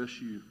be the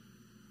best you,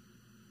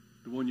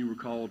 the one you were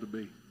called to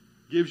be.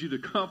 It gives you the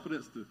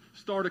confidence to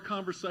start a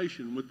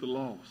conversation with the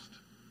lost,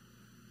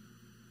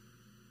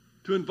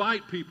 to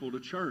invite people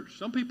to church.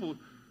 Some people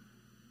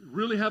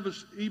really haven't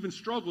even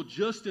struggled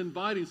just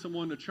inviting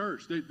someone to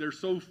church. They're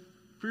so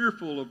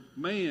fearful of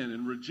man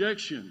and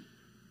rejection.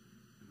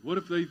 What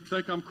if they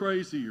think I'm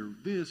crazy or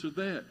this or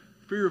that?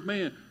 Fear of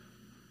man.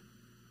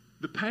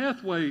 The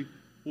pathway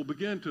will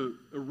begin to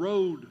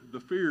erode the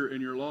fear in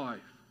your life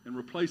and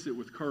replace it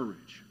with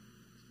courage.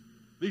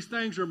 These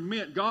things are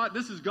meant,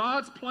 this is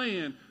God's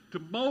plan to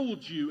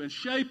mold you and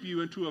shape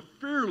you into a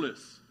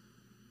fearless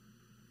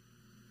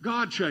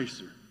God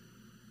chaser.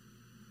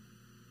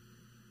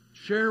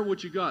 Share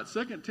what you got.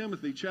 2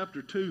 Timothy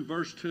chapter 2,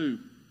 verse 2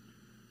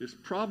 is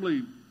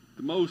probably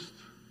the most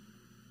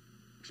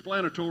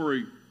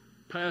explanatory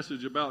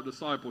passage about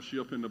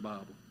discipleship in the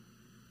Bible.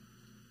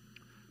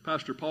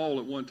 Pastor Paul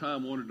at one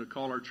time wanted to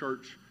call our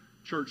church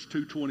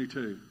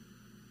 222.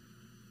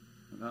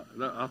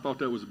 I thought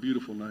that was a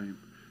beautiful name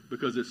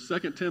because it's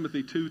 2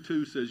 Timothy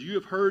 2:2 says, "You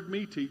have heard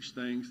me teach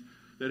things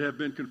that have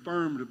been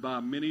confirmed by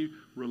many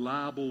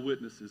reliable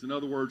witnesses." In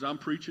other words, I'm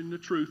preaching the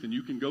truth, and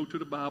you can go to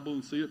the Bible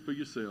and see it for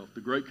yourself.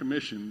 The Great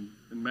Commission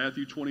in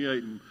Matthew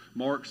 28 and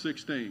Mark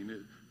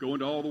 16. Go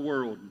into all the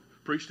world and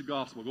preach the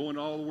gospel. Go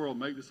into all the world and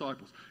make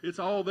disciples. It's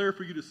all there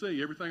for you to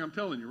see, everything I'm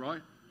telling you,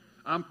 right?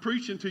 I'm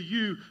preaching to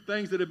you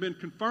things that have been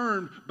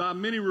confirmed by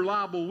many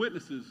reliable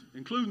witnesses,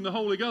 including the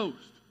Holy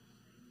Ghost.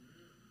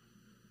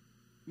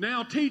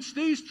 Now teach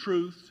these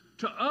truths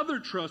to other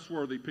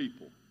trustworthy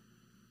people.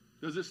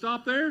 Does it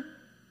stop there?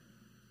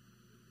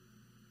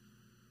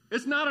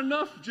 It's not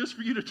enough just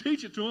for you to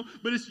teach it to them,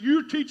 but it's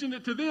you teaching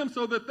it to them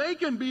so that they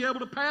can be able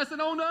to pass it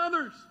on to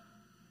others.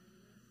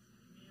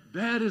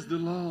 That is the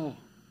law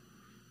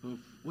of,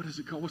 what is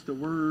it called? What's the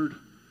word?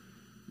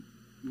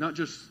 Not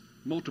just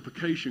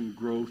multiplication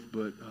growth,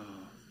 but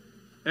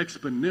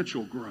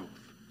exponential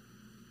growth.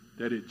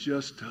 That it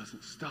just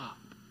doesn't stop.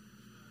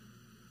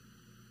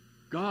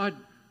 God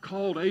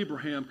called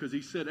Abraham because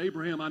he said,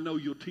 "Abraham, I know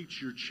you'll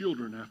teach your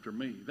children after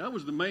me." That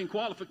was the main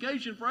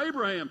qualification for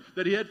Abraham,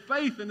 that he had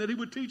faith and that he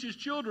would teach his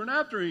children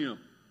after him.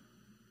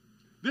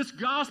 This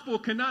gospel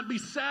cannot be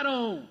sat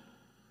on.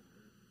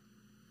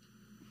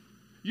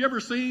 You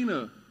ever seen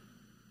a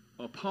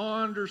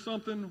pond or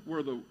something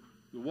where the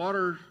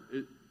water,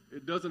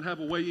 it doesn't have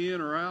a way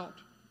in or out?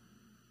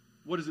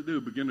 What does it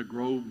do? Begin to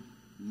grow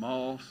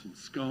moss and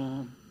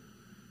scum.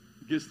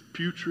 It gets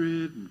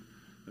putrid and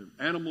an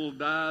animal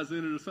dies in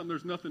it or something.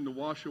 There's nothing to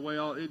wash away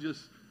all. It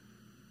just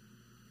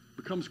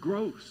becomes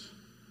gross,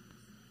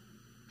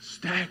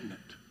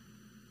 stagnant.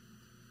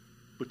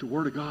 But the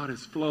Word of God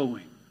is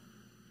flowing.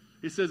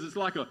 It says it's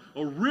like a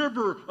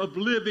river of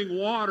living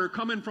water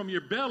coming from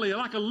your belly,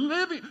 like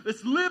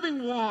it's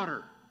living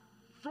water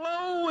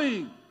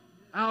flowing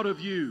out of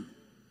you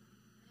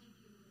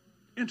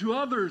into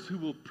others who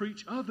will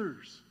preach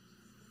others.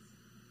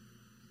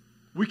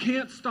 We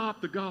can't stop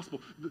the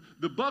gospel.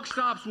 The buck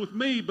stops with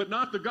me, but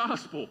not the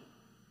gospel.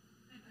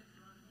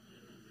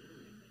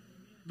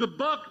 The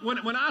buck,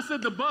 when I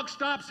said the buck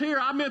stops here,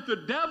 I meant the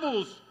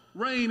devil's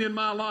reign in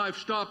my life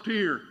stopped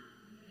here.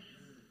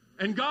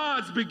 And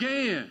God's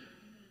began.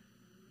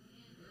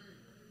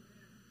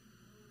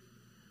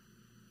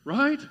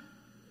 Right?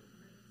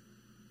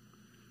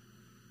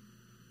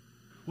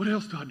 What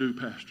else do I do,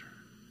 Pastor?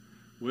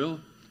 Well,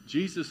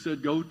 Jesus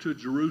said, "Go to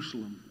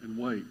Jerusalem and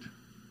wait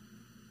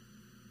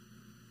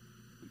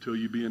until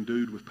you be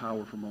endued with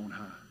power from on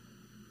high."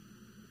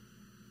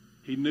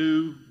 He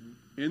knew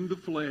in the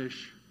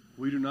flesh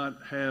we do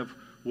not have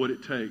what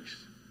it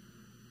takes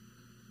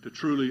to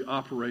truly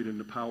operate in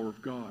the power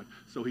of God.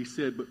 So he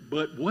said,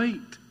 but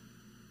wait.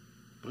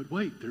 But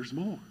wait, there's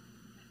more.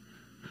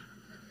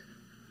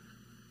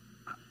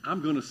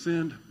 I'm going to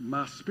send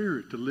my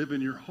Spirit to live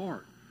in your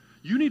heart.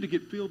 You need to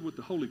get filled with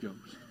the Holy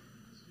Ghost.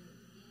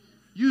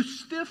 You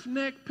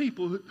stiff-necked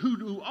people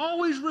who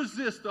always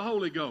resist the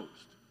Holy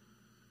Ghost.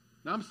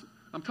 Now,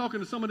 I'm talking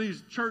to some of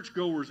these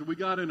churchgoers that we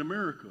got in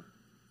America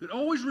that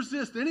always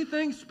resist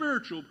anything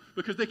spiritual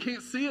because they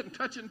can't see it and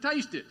touch it and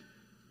taste it.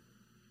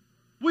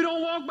 We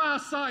don't walk by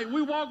sight.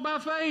 We walk by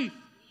faith.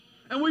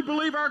 And we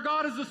believe our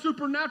God is a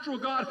supernatural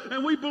God.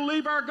 And we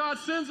believe our God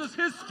sends us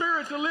His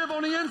Spirit to live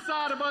on the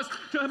inside of us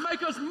to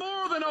make us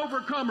more than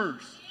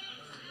overcomers.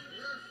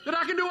 That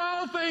I can do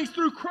all things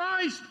through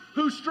Christ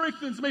who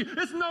strengthens me.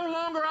 It's no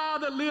longer I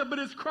that live, but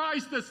it's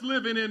Christ that's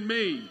living in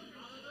me.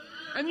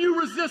 And you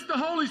resist the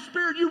Holy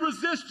Spirit. You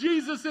resist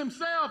Jesus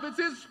Himself. It's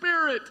His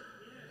Spirit.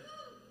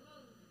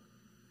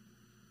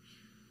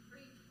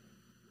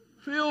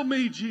 Fill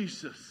me,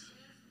 Jesus.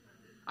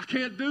 I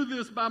can't do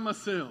this by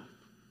myself.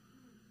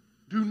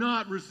 Do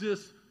not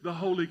resist the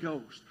Holy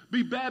Ghost.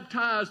 Be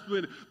baptized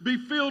with Him. Be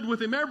filled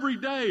with Him every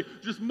day,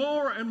 just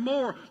more and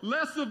more.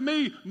 Less of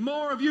me,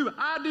 more of you.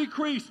 I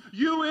decrease,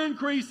 you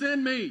increase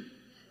in me.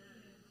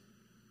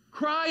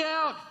 Cry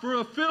out for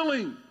a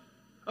filling,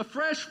 a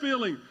fresh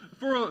filling,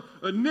 for an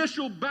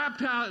initial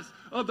baptize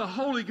of the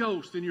Holy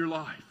Ghost in your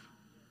life.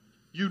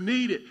 You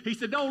need it. He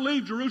said, don't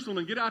leave Jerusalem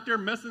and get out there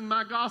messing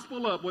my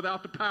gospel up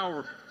without the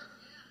power.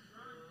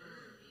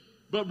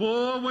 But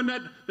boy, when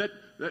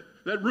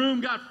that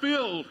room got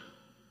filled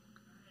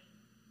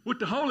with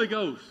the Holy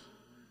Ghost,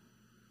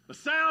 the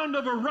sound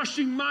of a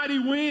rushing mighty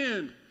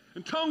wind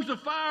and tongues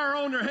of fire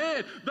on their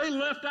head, they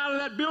left out of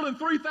that building.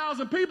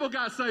 3,000 people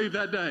got saved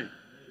that day.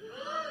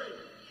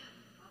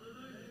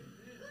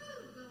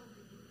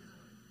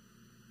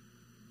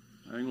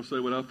 I ain't going to say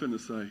what I'm finna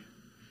say.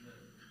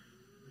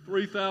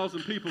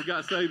 3,000 people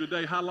got saved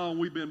today. How long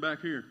we been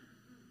back here?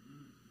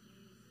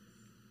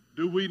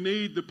 Do we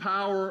need the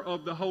power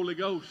of the Holy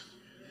Ghost?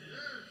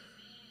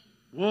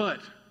 What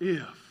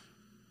if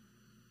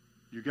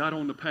you got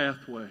on the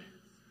pathway?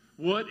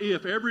 What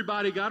if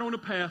everybody got on the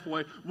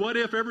pathway? What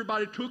if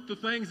everybody took the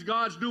things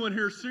God's doing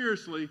here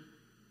seriously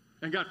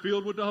and got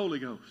filled with the Holy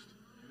Ghost?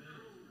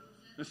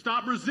 And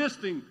stop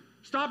resisting.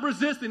 Stop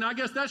resisting. I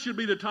guess that should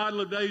be the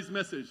title of today's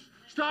message.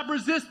 Stop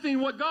resisting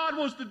what God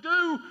wants to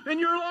do in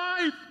your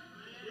life.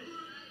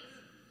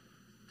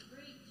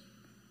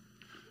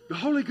 The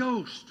Holy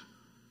Ghost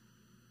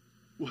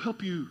will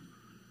help you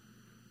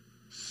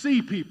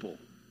see people.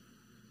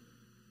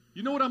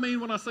 You know what I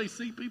mean when I say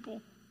see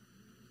people?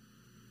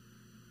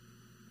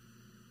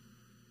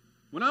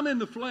 When I'm in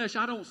the flesh,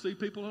 I don't see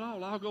people at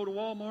all. I'll go to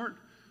Walmart.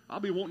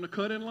 I'll be wanting to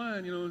cut in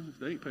line. You know,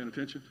 they ain't paying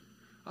attention.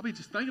 I'll be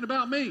just thinking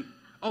about me.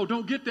 Oh,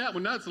 don't get that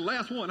one. That's the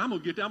last one. I'm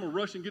going to get that. I'm going to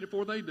rush and get it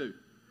before they do.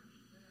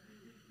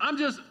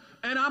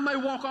 And I may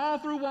walk all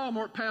through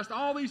Walmart past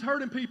all these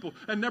hurting people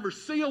and never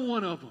see a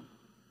one of them.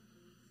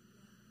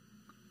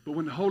 But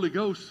when the Holy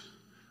Ghost,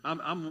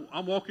 I'm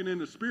walking in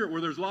the Spirit where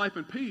there's life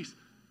and peace,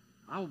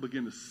 I will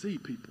begin to see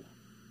people.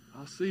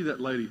 I'll see that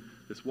lady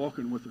that's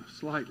walking with a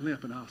slight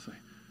limp, and I'll say,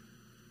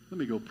 let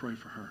me go pray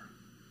for her.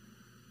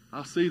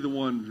 I'll see the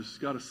one that's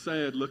got a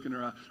sad look in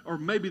her eye. Or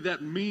maybe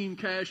that mean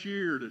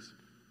cashier that's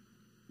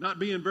not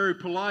being very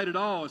polite at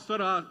all.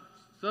 Instead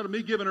of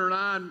me giving her an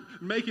eye and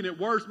making it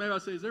worse, maybe I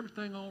say, is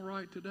everything all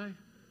right today?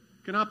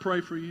 Can I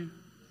pray for you?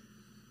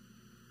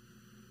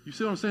 You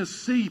see what I'm saying?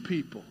 See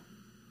people.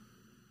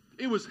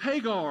 It was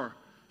Hagar,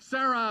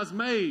 Sarai's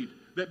maid,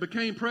 that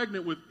became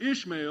pregnant with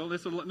Ishmael.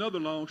 That's another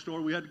long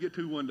story we had to get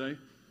to one day.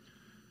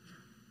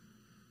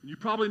 You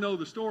probably know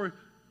the story,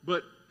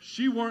 but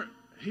he weren't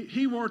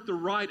the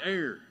right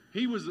heir.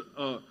 He was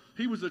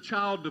a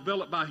child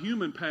developed by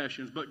human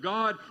passions, but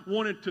God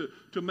wanted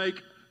to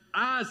make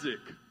Isaac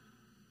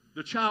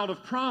the child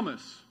of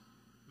promise,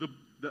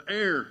 the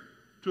heir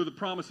to the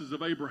promises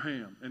of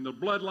Abraham, and the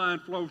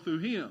bloodline flowed through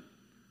him.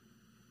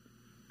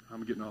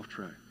 I'm getting off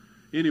track.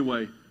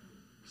 Anyway,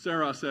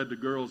 Sarah said the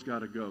girl's got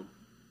to go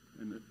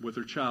with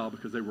her child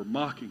because they were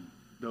mocking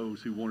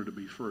those who wanted to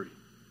be free.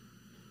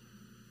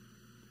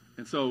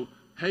 And so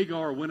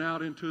Hagar went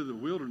out into the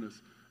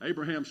wilderness.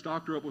 Abraham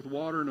stocked her up with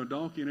water and a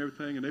donkey and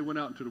everything, and they went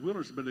out into the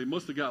wilderness, but they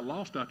must have got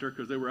lost out there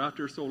because they were out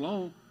there so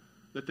long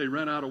that they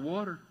ran out of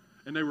water,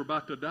 and they were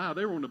about to die.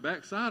 They were on the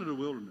backside of the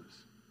wilderness,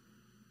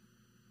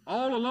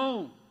 all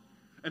alone.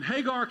 And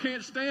Hagar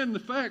can't stand the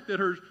fact that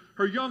her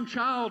young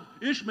child,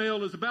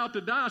 Ishmael, is about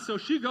to die, so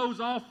she goes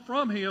off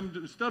from him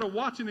instead of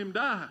watching him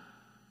die.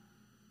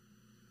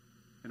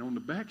 And on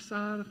the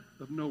backside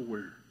of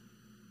nowhere,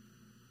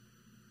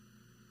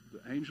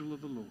 the angel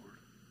of the Lord,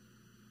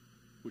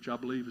 which I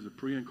believe is a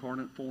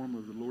pre-incarnate form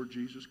of the Lord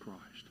Jesus Christ,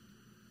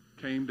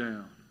 came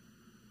down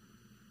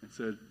and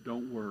said,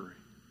 don't worry,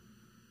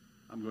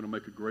 I'm going to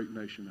make a great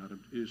nation out of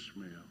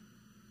Ishmael.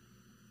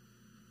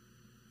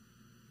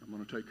 I'm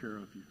going to take care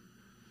of you.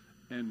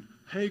 And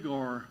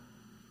Hagar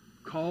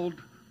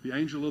called the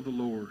angel of the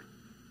Lord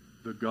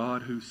the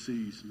God who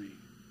sees me.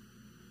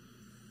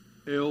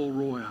 El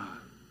Roi,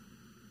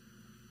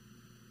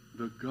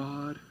 the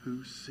God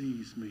who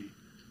sees me.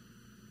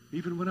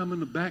 Even when I'm in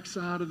the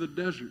backside of the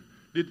desert.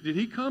 Did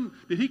he come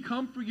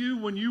for you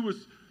when you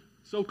was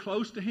so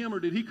close to him, or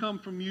did he come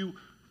for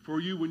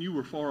you when you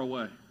were far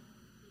away?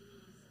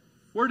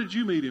 Where did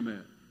you meet him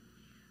at?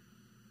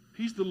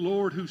 He's the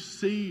Lord who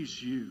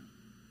sees you.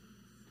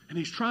 And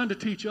he's trying to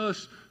teach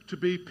us to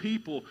be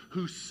people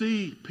who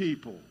see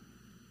people.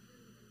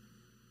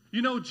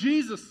 You know,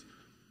 Jesus,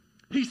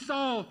 he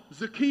saw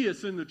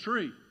Zacchaeus in the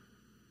tree.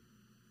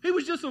 He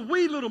was just a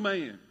wee little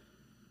man.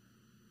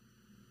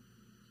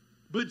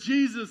 But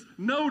Jesus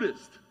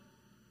noticed.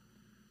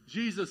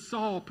 Jesus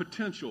saw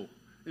potential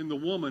in the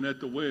woman at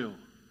the well.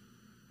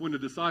 When the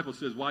disciple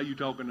says, why are you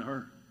talking to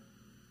her?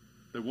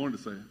 They wanted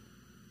to say it.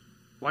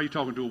 Why are you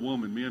talking to a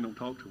woman? Men don't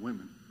talk to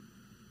women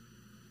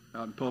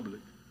out in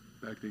public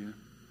back then.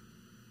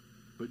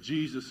 But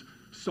Jesus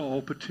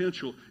saw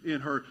potential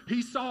in her.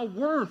 He saw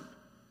worth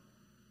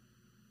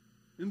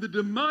in the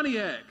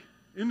demoniac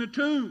in the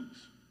tombs.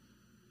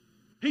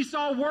 He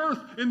saw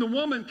worth in the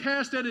woman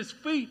cast at his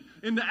feet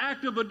in the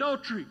act of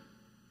adultery.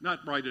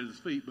 Not right at his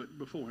feet, but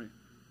before him.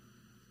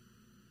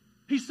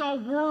 He saw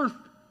worth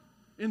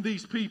in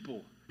these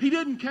people. He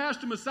didn't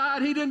cast them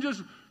aside. He didn't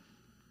just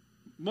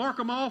mark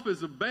them off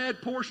as a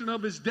bad portion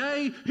of his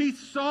day. He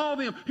saw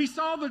them. He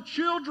saw the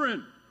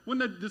children. When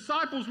the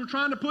disciples were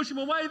trying to push them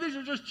away, these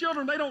are just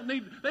children. They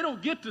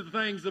don't get to the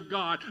things of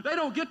God. They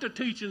don't get the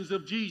teachings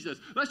of Jesus.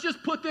 Let's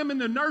just put them in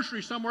the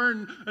nursery somewhere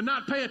and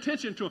not pay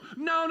attention to them.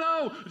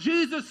 No.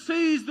 Jesus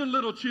sees the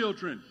little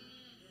children.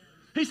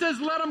 He says,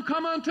 let them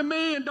come unto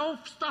me, and don't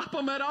stop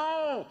them at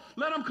all.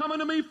 Let them come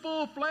unto me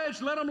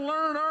full-fledged. Let them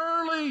learn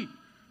early.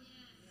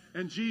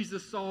 And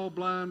Jesus saw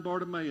blind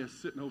Bartimaeus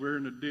sitting over there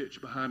in the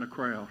ditch behind a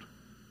crowd.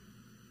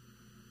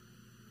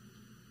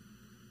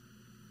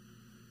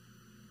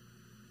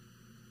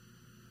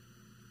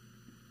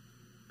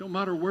 Don't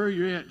matter where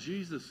you're at,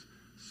 Jesus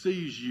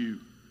sees you.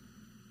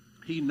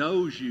 He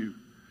knows you.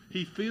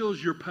 He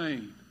feels your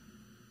pain.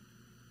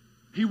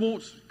 He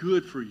wants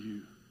good for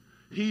you.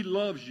 He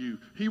loves you.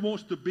 He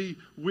wants to be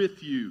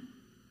with you.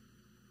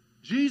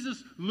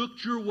 Jesus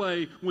looked your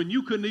way when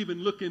you couldn't even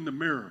look in the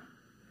mirror.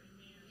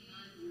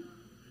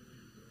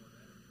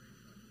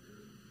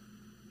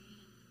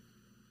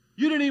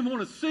 You didn't even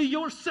want to see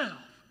yourself.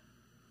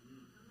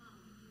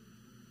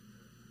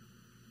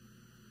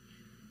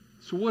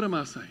 So what am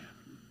I saying?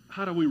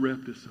 How do we wrap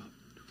this up?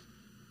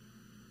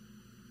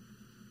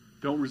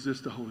 Don't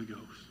resist the Holy Ghost.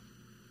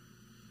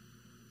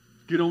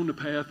 Get on the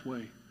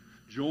pathway.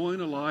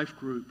 Join a life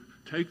group.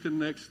 Take the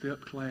next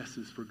step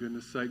classes, for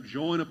goodness sake.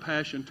 Join a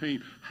passion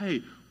team.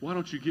 Hey, why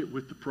don't you get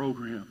with the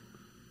program?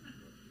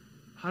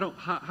 How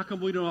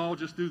come we don't all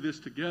just do this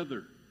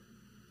together?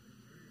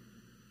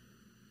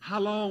 How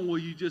long will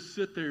you just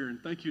sit there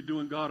and think you're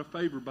doing God a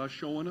favor by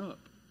showing up?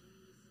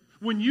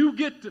 When you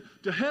get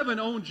to heaven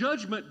on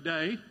Judgment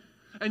Day,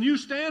 and you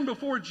stand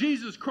before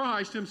Jesus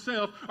Christ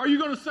himself, are you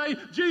going to say,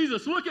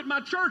 Jesus, look at my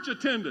church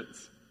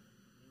attendance?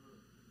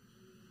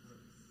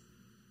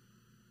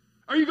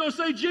 Are you going to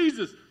say,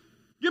 Jesus,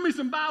 give me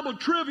some Bible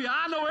trivia.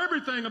 I know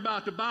everything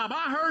about the Bible.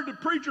 I heard the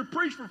preacher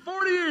preach for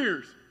 40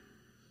 years.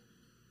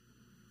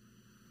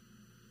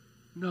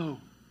 No.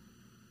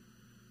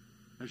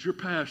 As your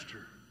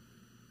pastor,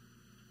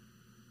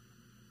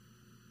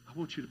 I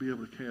want you to be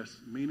able to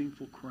cast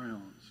meaningful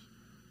crowns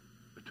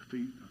at the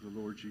feet of the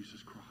Lord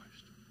Jesus Christ.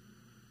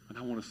 And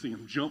I want to see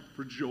him jump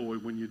for joy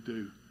when you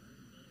do.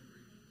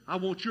 I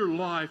want your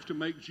life to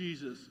make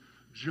Jesus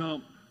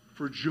jump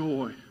for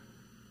joy.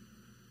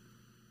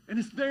 And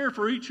it's there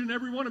for each and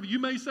every one of you. You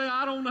may say,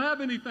 I don't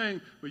have anything.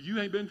 But you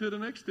ain't been to the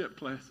next step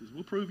classes.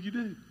 We'll prove you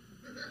do.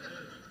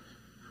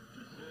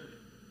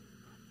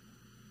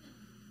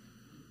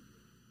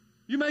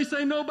 You may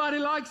say, nobody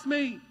likes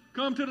me.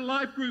 Come to the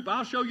life group.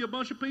 I'll show you a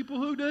bunch of people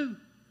who do.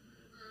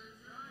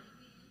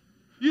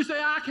 You say,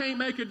 I can't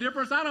make a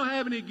difference. I don't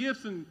have any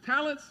gifts and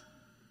talents.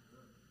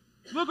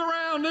 Look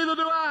around, neither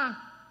do I.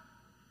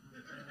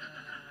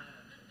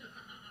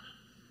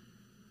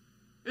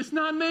 It's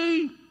not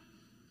me.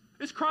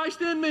 It's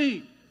Christ in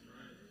me.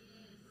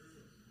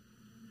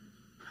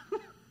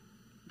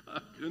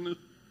 My goodness.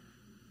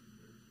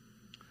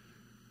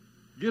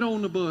 Get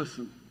on the bus,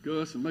 and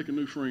Gus, and make a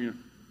new friend.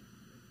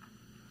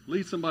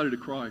 Lead somebody to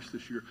Christ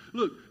this year.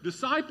 Look,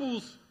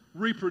 disciples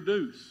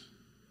reproduce.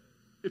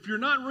 If you're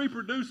not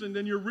reproducing,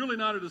 then you're really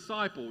not a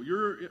disciple.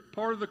 You're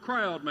part of the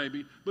crowd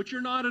maybe, but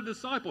you're not a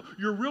disciple.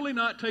 You're really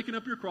not taking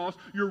up your cross.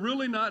 You're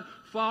really not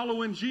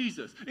following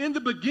Jesus. In the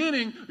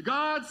beginning,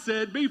 God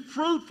said, be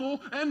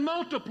fruitful and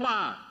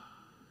multiply.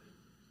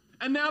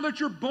 And now that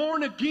you're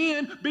born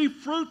again, be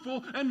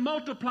fruitful and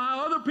multiply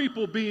other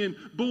people being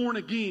born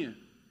again.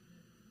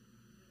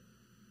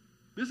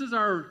 This is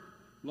our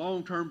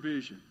long-term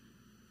vision.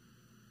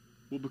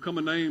 We'll become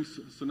a name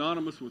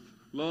synonymous with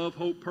love,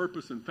 hope,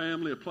 purpose, and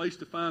family, a place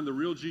to find the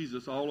real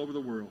Jesus all over the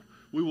world.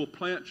 We will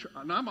plant,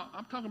 and I'm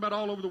talking about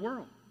all over the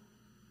world.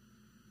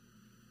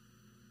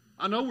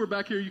 I know we're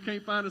back here, you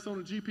can't find us on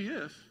a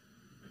GPS.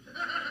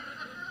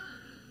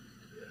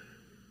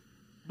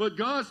 But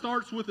God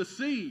starts with a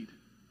seed.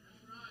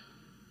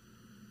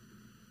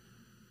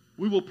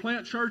 We will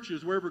plant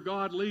churches wherever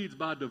God leads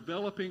by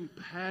developing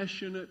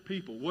passionate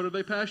people. What are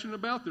they passionate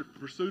about? The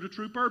pursuit of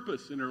true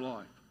purpose in their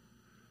life.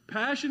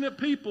 Passionate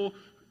people,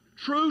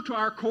 true to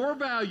our core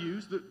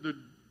values, the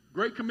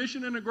Great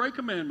Commission and the Great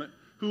Commandment,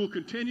 who will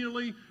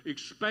continually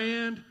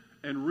expand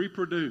and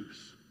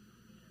reproduce.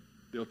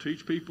 They'll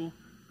teach people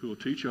who will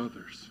teach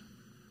others.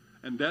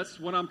 And that's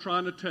what I'm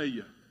trying to tell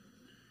you.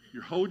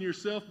 You're holding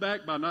yourself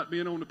back by not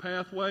being on the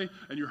pathway,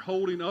 and you're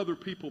holding other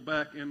people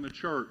back in the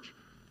church.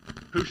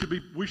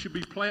 We should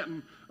be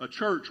planting a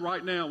church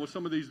right now with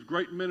some of these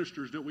great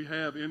ministers that we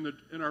have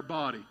in our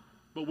body.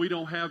 But we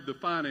don't have the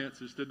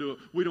finances to do it.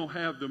 We don't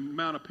have the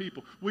amount of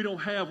people. We don't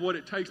have what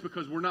it takes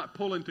because we're not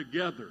pulling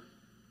together.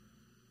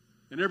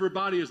 And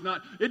everybody is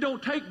not. It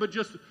don't take but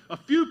just a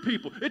few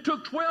people. It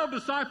took 12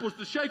 disciples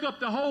to shake up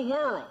the whole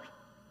world.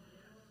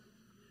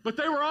 But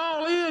they were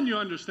all in, you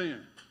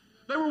understand.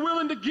 They were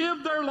willing to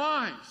give their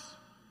lives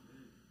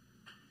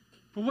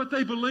for what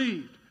they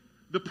believed,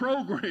 the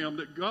program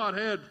that God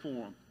had for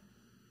them.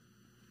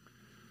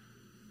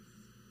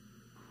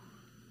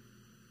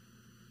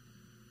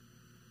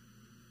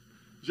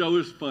 Joe,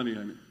 it's funny,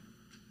 ain't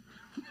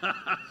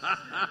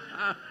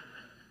it?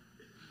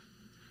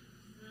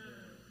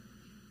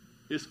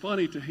 It's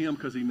funny to him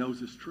because he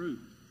knows it's true.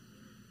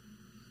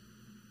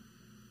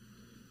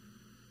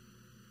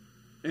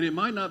 And it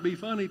might not be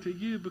funny to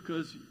you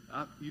because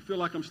you feel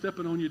like I'm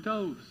stepping on your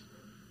toes.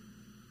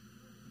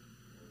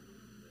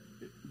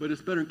 But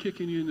it's better than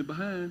kicking you in the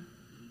behind.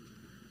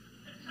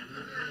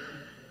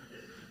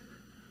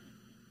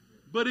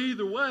 But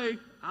either way,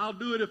 I'll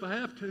do it if I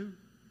have to.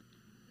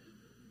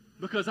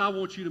 Because I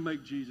want you to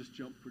make Jesus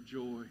jump for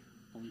joy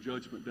on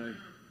Judgment Day.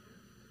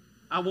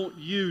 I want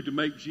you to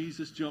make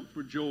Jesus jump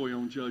for joy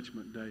on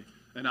Judgment Day.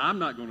 And I'm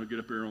not going to get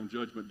up here on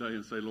Judgment Day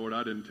and say, Lord,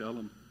 I didn't tell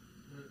him.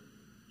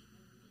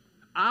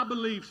 I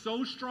believe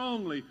so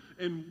strongly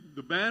in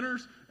the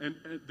banners and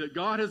that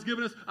God has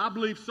given us. I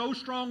believe so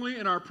strongly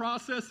in our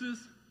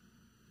processes.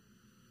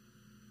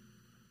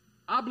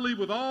 I believe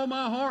with all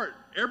my heart,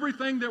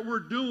 everything that we're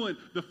doing,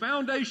 the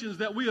foundations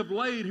that we have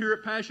laid here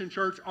at Passion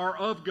Church are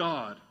of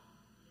God.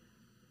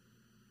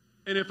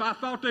 And if I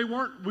thought they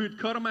weren't, we'd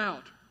cut them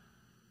out.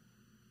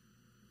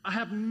 I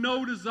have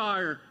no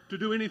desire to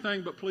do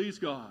anything but please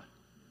God.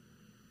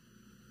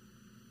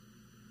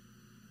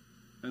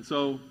 And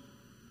so,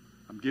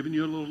 I'm giving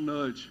you a little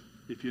nudge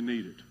if you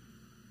need it.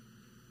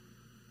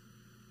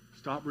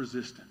 Stop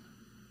resisting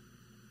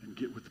and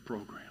get with the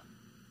program.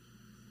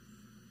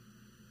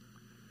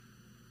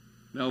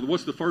 Now,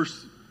 what's the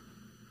first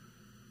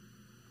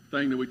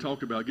thing that we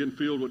talked about? Getting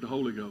filled with the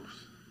Holy Ghost.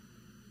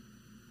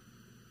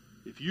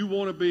 If you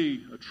want to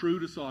be a true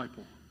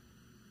disciple,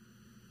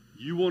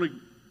 you want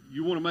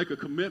to make a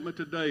commitment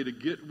today to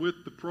get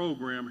with the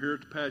program here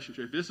at the Passion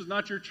Church. If this is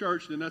not your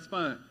church, then that's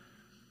fine.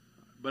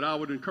 But I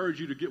would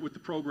encourage you to get with the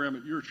program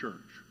at your church.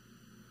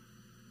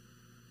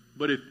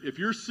 But if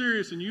you're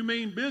serious and you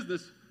mean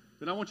business,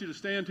 then I want you to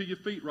stand to your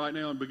feet right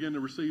now and begin to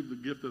receive the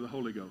gift of the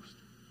Holy Ghost.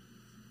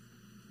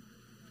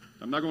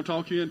 I'm not going to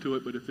talk you into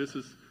it, but if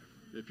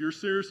you're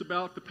serious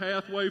about the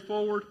pathway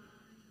forward,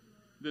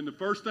 then the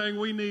first thing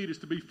we need is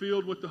to be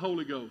filled with the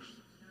Holy Ghost.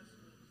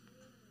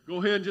 Go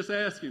ahead and just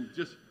ask him.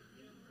 Just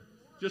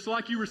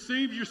like you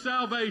received your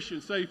salvation,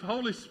 say,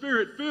 Holy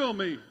Spirit, fill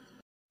me.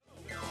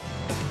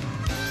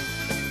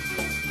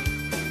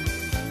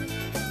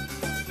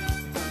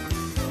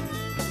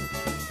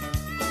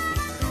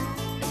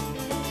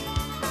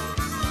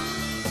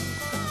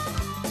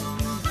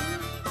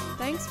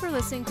 Thanks for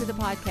listening to the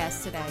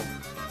podcast today.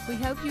 We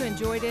hope you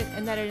enjoyed it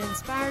and that it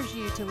inspires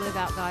you to live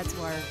out God's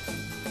Word.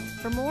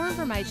 For more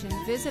information,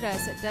 visit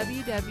us at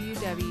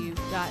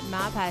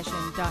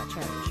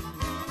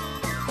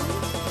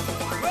www.mypassion.church.